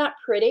 Isn't that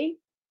pretty?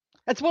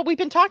 That's what we've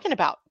been talking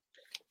about.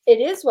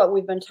 It is what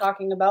we've been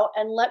talking about.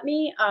 And let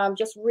me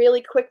just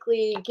really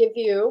quickly give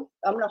you,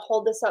 I'm going to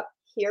hold this up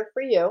here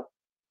for you.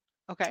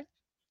 Okay.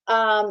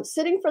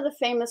 Sitting for the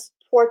famous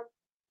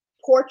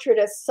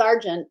portraitist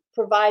Sargent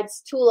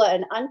provides Tula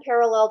an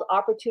unparalleled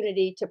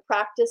opportunity to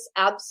practice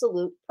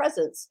absolute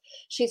presence.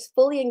 She's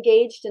fully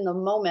engaged in the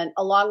moment,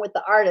 along with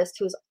the artist,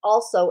 who's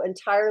also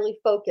entirely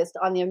focused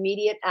on the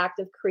immediate act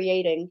of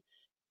creating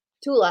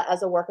Tula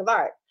as a work of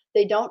art.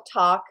 They don't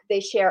talk, they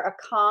share a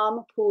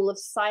calm pool of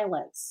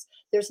silence.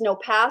 There's no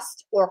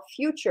past or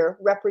future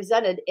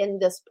represented in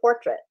this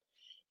portrait.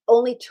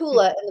 Only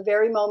Tula in the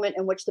very moment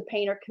in which the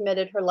painter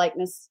committed her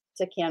likeness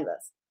to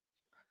canvas.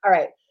 All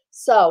right.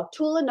 So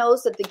Tula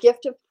knows that the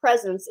gift of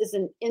presence is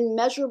an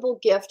immeasurable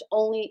gift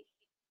only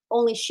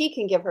she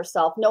can give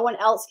herself. No one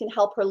else can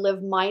help her live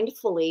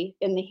mindfully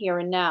in the here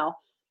and now.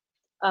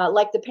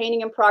 Like the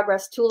painting in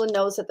progress, Tula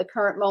knows that the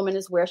current moment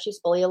is where she's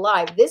fully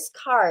alive. This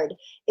card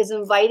is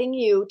inviting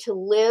you to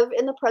live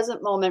in the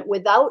present moment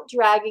without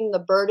dragging the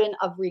burden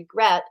of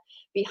regret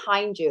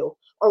behind you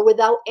or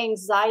without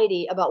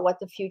anxiety about what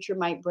the future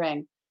might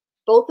bring.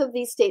 Both of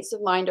these states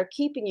of mind are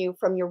keeping you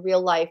from your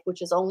real life,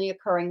 which is only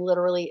occurring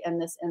literally in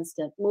this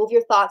instant. Move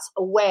your thoughts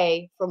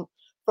away from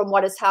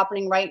what is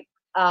happening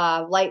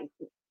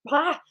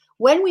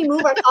when we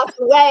move our thoughts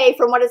away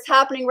from what is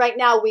happening right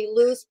now, we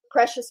lose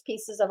precious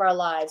pieces of our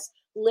lives.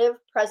 Live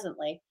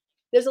presently.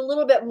 There's a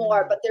little bit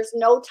more, but there's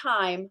no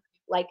time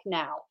like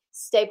now.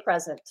 Stay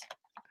present.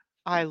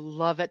 I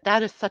love it.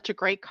 That is such a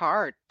great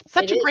card.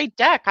 Such a great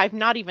deck. I've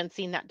not even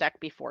seen that deck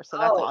before, so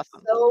that's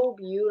awesome. So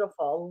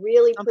beautiful.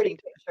 Really pretty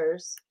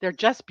pictures. They're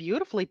just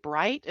beautifully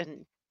bright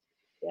and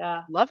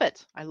love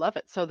it. I love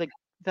it. So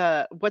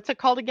the what's it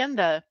called again?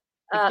 The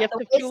gift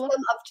of Tula?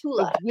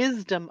 The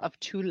wisdom of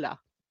Tula.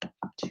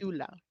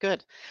 Tula.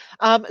 Good.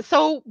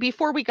 So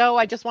before we go,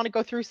 I just want to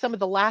go through some of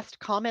the last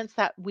comments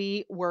that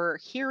we were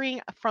hearing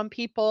from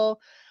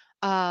people.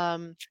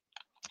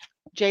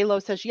 J-Lo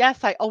says,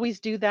 yes, I always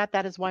do that.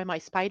 That is why my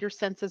spider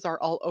senses are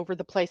all over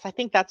the place. I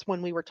think that's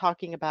when we were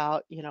talking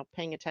about,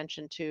 paying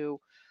attention to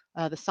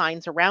the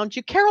signs around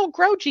you. Carol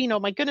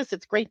Grogino, my goodness,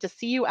 it's great to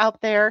see you out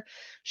there.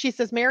 She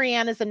says,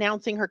 Marianne is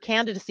announcing her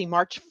candidacy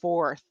March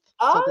 4th.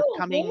 So this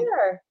coming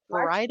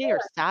Friday or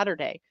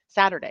Saturday.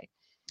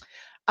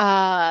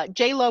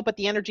 J-Lo, but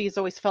the energy is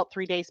always felt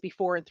 3 days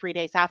before and 3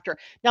 days after.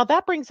 Now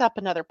that brings up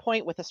another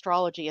point with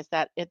astrology is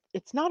that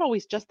it's not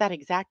always just that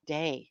exact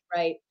day.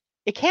 Right.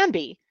 It can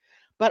be.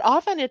 But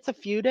often it's a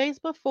few days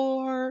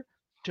before,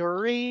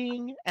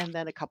 during, and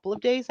then a couple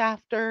of days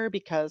after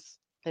because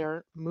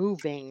they're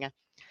moving.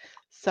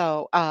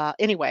 So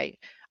anyway,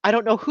 I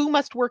don't know who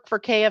must work for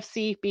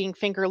KFC being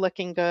finger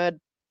licking good.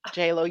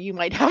 J-Lo, you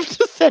might have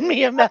to send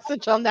me a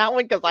message on that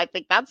one because I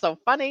think that's so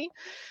funny.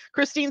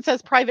 Christine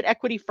says private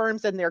equity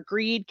firms and their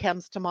greed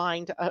comes to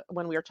mind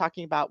when we were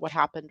talking about what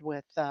happened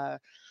with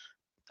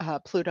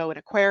Pluto and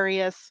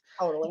Aquarius.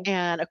 Totally.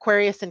 And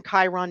Aquarius and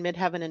Chiron,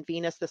 Midheaven and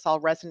Venus, this all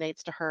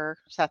resonates to her.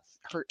 So that's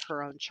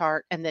her own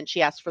chart. And then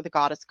she asked for the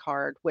goddess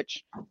card,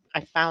 which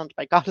I found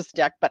my goddess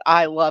deck, but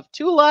I love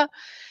Tula.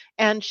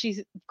 And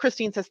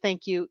Christine says,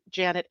 thank you,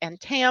 Janet and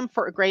Tam,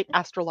 for a great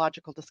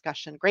astrological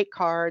discussion. Great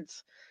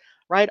cards,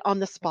 right on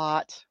the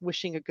spot.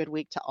 Wishing a good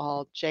week to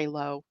all.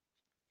 J-Lo.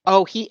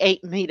 Oh, he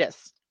ate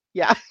Metis.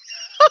 Yeah.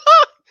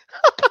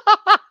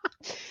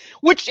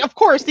 Which, of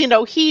course,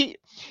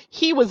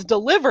 he was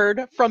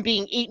delivered from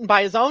being eaten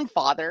by his own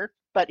father,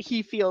 but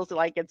he feels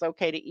like it's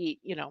okay to eat,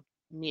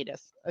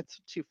 Metis. It's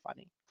too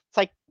funny. It's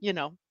like,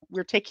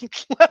 we're taking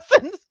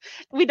lessons.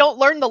 We don't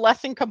learn the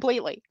lesson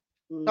completely.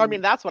 I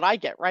mean, that's what I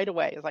get right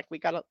away. It's like, we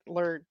got to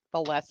learn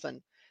the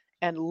lesson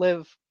and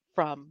live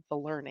from the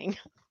learning.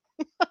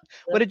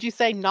 What did you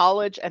say?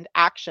 Knowledge and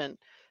action,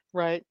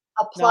 right?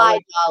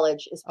 Applied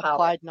knowledge is power.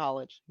 Applied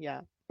knowledge.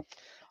 Yeah.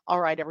 All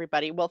right,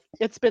 everybody. Well,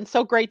 it's been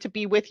so great to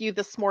be with you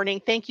this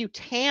morning. Thank you,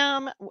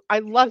 Tam. I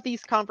love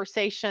these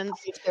conversations.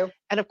 Me too.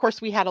 And of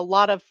course, we had a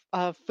lot of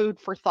food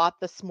for thought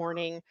this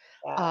morning.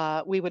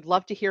 Yeah. We would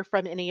love to hear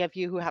from any of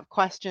you who have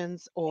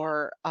questions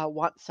or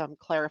want some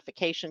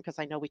clarification, because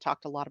I know we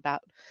talked a lot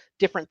about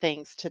different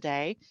things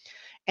today.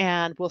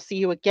 And we'll see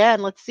you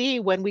again. Let's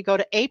see, when we go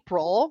to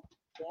April,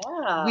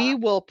 we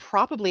will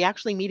probably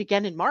actually meet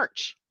again in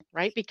March,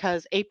 right?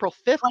 Because April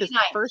 5th is the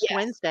first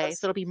Wednesday.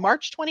 So it'll be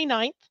March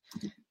 29th.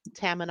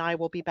 Tam and I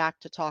will be back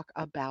to talk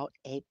about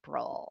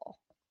April.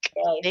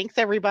 Okay. Thanks,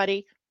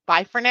 everybody.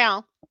 Bye for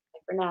now. Bye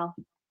for now.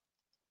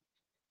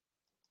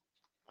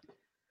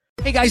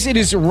 Hey guys, it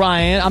is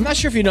Ryan. I'm not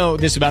sure if you know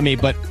this about me,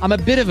 but I'm a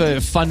bit of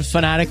a fun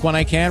fanatic when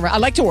I can. I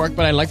like to work,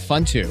 but I like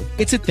fun too.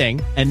 It's a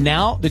thing. And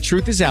now the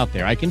truth is out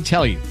there. I can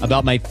tell you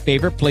about my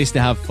favorite place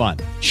to have fun.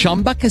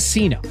 Chumba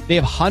Casino. They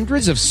have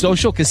hundreds of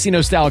social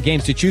casino style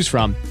games to choose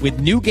from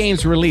with new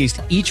games released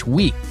each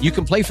week. You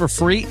can play for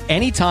free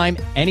anytime,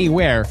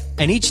 anywhere.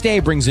 And each day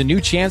brings a new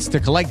chance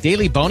to collect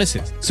daily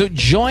bonuses. So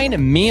join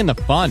me in the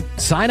fun.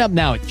 Sign up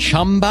now at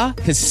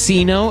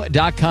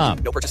ChumbaCasino.com.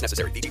 No purchase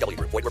necessary. VGW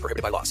Group. Void where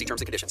prohibited by law. See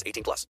terms and conditions. 18+.